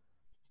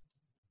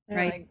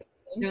 Right?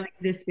 They're like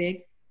this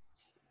big.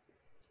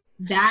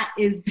 That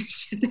is the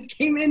shit that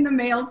came in the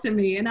mail to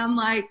me. And I'm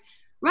like,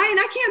 Ryan,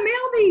 I can't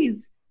mail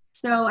these.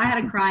 So I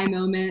had a cry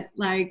moment,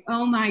 like,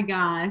 oh my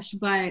gosh.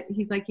 But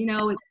he's like,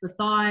 it's the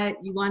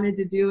thought, you wanted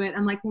to do it.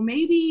 I'm like, well,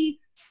 maybe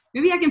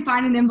I can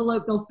find an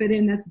envelope they'll fit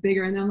in that's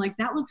bigger. And then I'm like,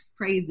 that looks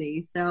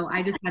crazy. So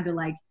I just had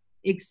to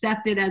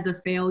accept it as a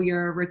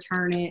failure,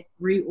 return it,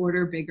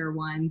 reorder bigger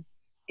ones.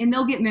 And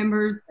they'll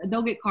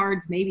get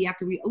cards maybe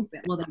after we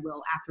open. Well, they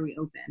will after we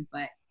open.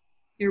 But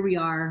here we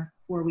are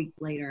 4 weeks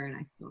later, and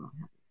I still don't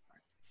have those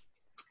cards.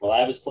 Well,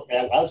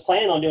 I was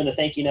planning on doing the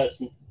thank you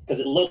notes because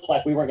it looked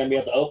like we weren't going to be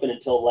able to open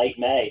until late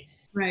May.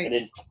 Right. And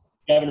then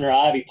Governor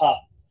Ivey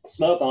popped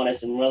smoke on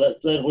us, and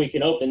we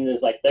can open.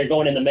 It's like they're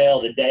going in the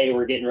mail the day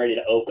we're getting ready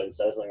to open.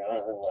 So I was like,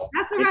 oh, well,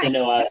 that's all right. right. I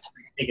was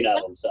thinking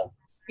of them. So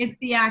it's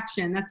the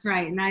action. That's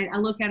right. And I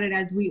look at it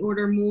as we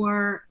order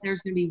more,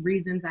 there's going to be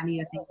reasons I need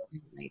to think of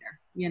it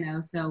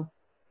later, so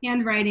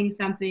handwriting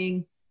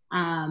something.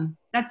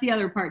 That's the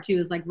other part too,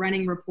 is like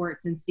running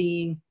reports and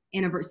seeing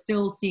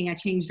I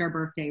changed our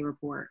birthday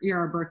report,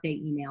 our birthday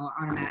email,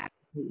 our automatic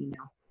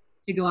email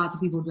to go out to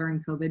people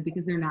during COVID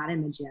because they're not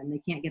in the gym.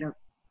 They can't get a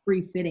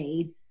free fit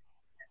aid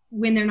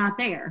when they're not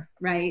there.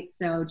 Right.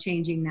 So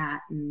changing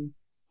that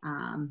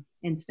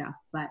and stuff.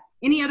 But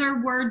any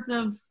other words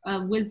of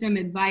wisdom,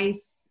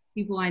 advice?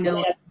 People I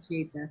know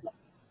appreciate this.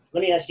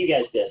 Let me ask you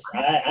guys this.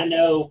 I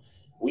know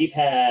we've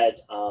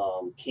had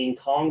King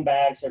Kong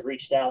bags have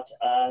reached out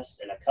to us,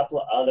 and a couple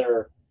of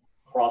other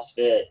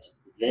CrossFit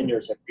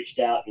vendors have reached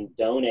out and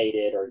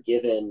donated or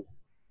given.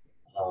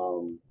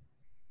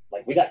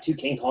 We got 2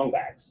 King Kong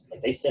bags.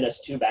 Like, they sent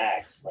us 2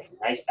 bags, like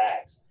nice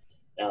bags.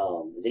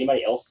 Has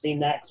anybody else seen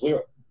that?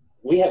 Because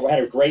we had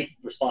a great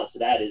response to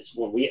that. Is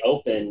when we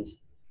opened,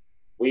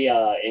 we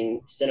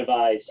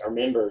incentivized our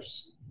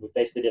members. We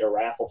basically did a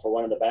raffle for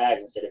one of the bags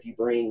and said, if you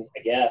bring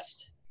a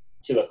guest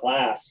to a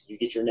class, you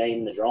get your name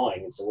in the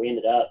drawing. And so we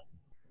ended up,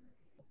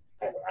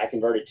 I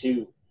converted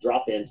 2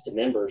 drop-ins to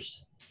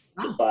members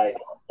just by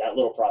that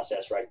little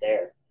process right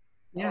there.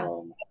 Yeah.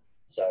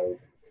 So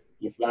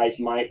you guys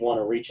might want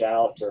to reach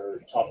out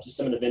or talk to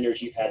some of the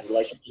vendors you've had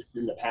relationships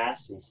in the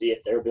past and see if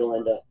they're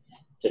willing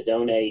to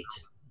donate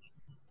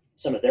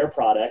some of their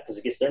product, because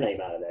it gets their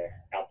name out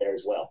there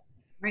as well.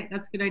 Right.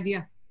 That's a good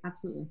idea.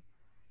 Absolutely.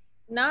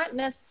 Not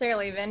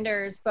necessarily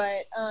vendors,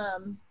 but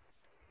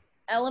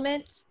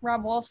Element,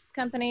 Rob Wolf's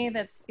company, hang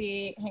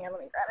on,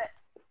 let me grab it.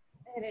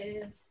 It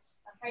is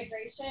a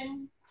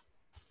hydration,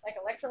 like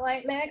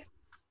electrolyte mix.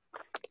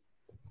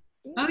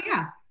 Oh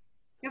yeah.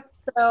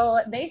 So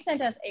they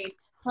sent us a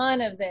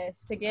ton of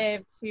this to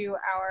give to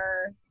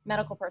our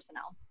medical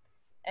personnel.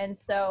 And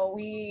so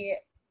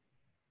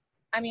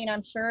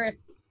I'm sure if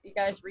you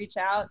guys reach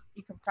out,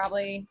 you could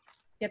probably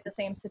get the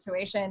same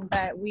situation,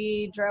 but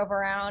we drove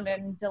around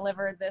and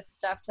delivered this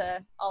stuff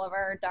to all of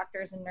our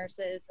doctors and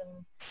nurses and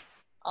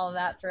all of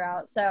that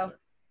throughout. So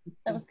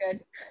that was good.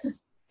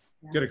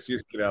 Good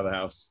excuse to get out of the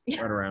house,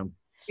 Yeah. run around.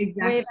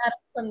 Exactly. Wave at us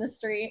from the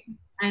street.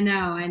 I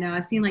know.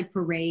 I've seen like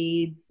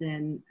parades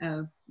and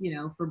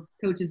for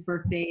coaches'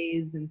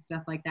 birthdays and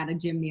stuff like that. A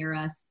gym near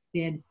us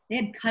they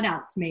had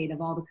cutouts made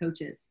of all the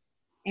coaches,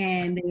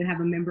 and they would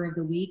have a member of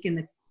the week, and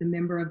the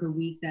member of the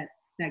week that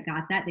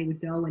got that, they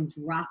would go and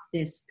drop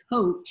this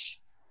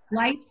coach,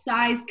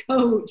 life-size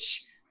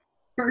coach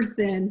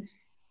person,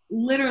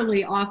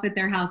 literally off at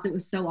their house. It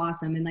was so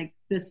awesome. And like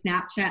the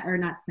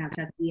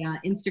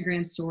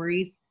Instagram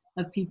stories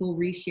of people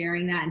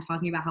resharing that and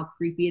talking about how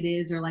creepy it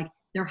is, or like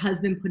their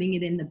husband putting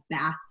it in the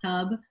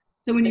bathtub.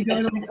 So when you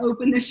go to like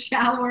open the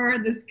shower,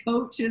 this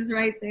coach is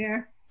right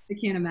there. I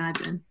can't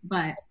imagine.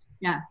 But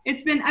yeah,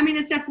 it's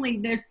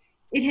definitely,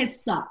 it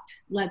has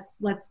sucked. Let's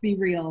be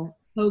real.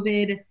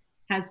 COVID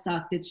has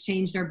sucked. It's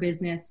changed our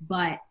business,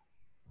 but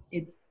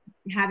it's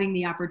having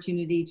the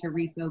opportunity to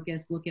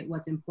refocus, look at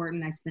what's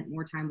important. I spent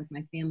more time with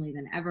my family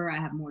than ever. I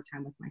have more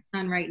time with my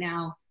son right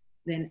now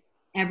than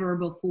ever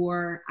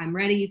before. I'm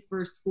ready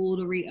for school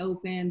to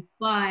reopen,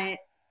 but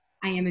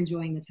I am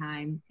enjoying the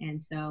time.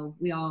 And so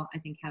we all, I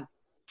think, have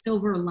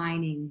silver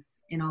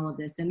linings in all of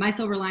this. And my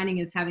silver lining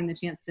is having the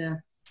chance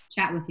to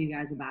chat with you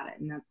guys about it.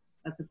 And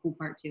that's a cool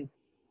part too.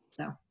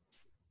 So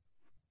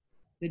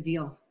good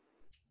deal.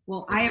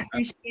 Well, I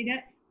appreciate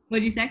it.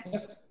 What'd you say?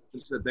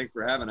 Just said thanks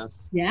for having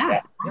us.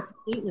 Yeah,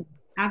 absolutely.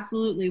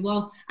 Absolutely.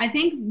 Well, I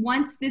think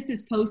once this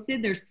is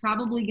posted, there's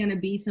probably going to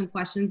be some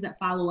questions that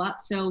follow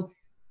up. So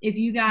if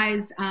you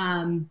guys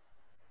don't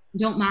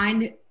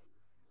mind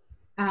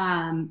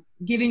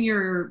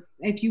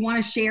if you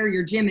want to share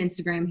your gym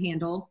Instagram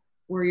handle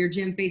or your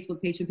gym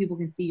Facebook page so people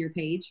can see your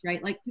page,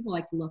 right? Like people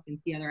like to look and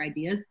see other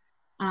ideas.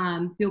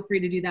 Feel free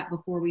to do that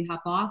before we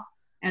hop off,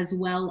 as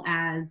well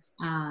as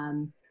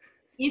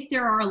if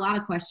there are a lot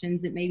of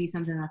questions, it may be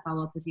something that I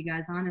follow up with you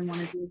guys on and want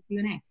to do a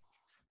Q&A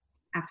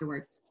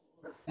afterwards.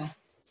 So,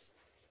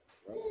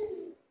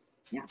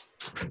 yeah.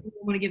 You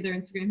want to give their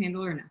Instagram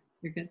handle or no?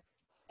 You're good.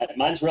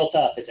 Mine's real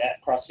tough. It's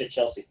at CrossFit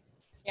Chelsea.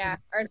 Yeah,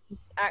 ours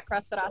is at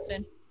CrossFit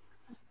Austin.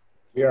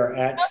 We are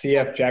at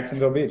CF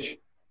Jacksonville Beach.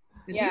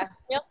 Yeah,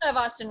 we also have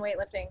Austin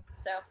weightlifting.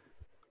 So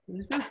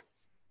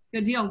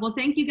good deal. Well,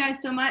 thank you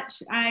guys so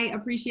much. I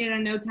appreciate it. I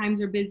know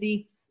times are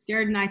busy.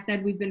 Jared and I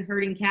said we've been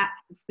herding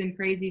cats. It's been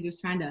crazy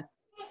just trying to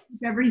keep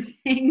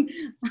everything,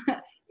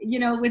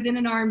 within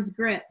an arm's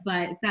grip.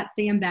 But it's that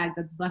sandbag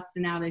that's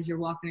busting out as you're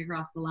walking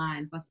across the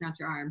line, busting out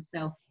your arms.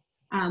 So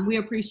we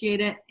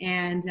appreciate it.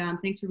 And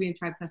thanks for being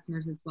Tribe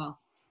customers as well.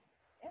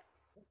 Yeah.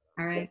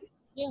 All right.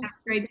 Yeah. Have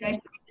a great day.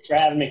 Thanks for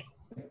having me.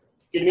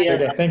 Good to meet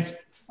you. Thanks.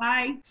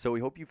 Bye. So we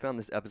hope you found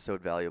this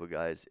episode valuable,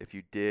 guys. If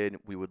you did,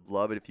 we would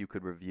love it if you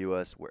could review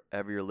us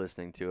wherever you're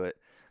listening to it.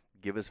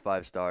 Give us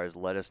 5 stars.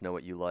 Let us know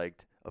what you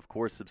liked. Of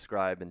course,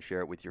 subscribe and share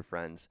it with your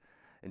friends.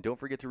 And don't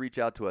forget to reach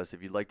out to us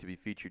if you'd like to be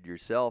featured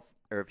yourself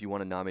or if you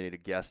want to nominate a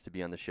guest to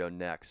be on the show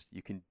next.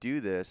 You can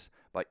do this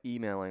by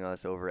emailing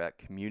us over at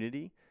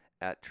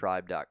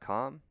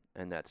community@tribe.com,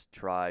 and that's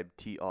tribe,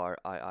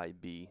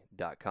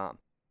 TRIIB.com.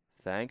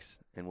 Thanks,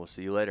 and we'll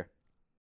see you later.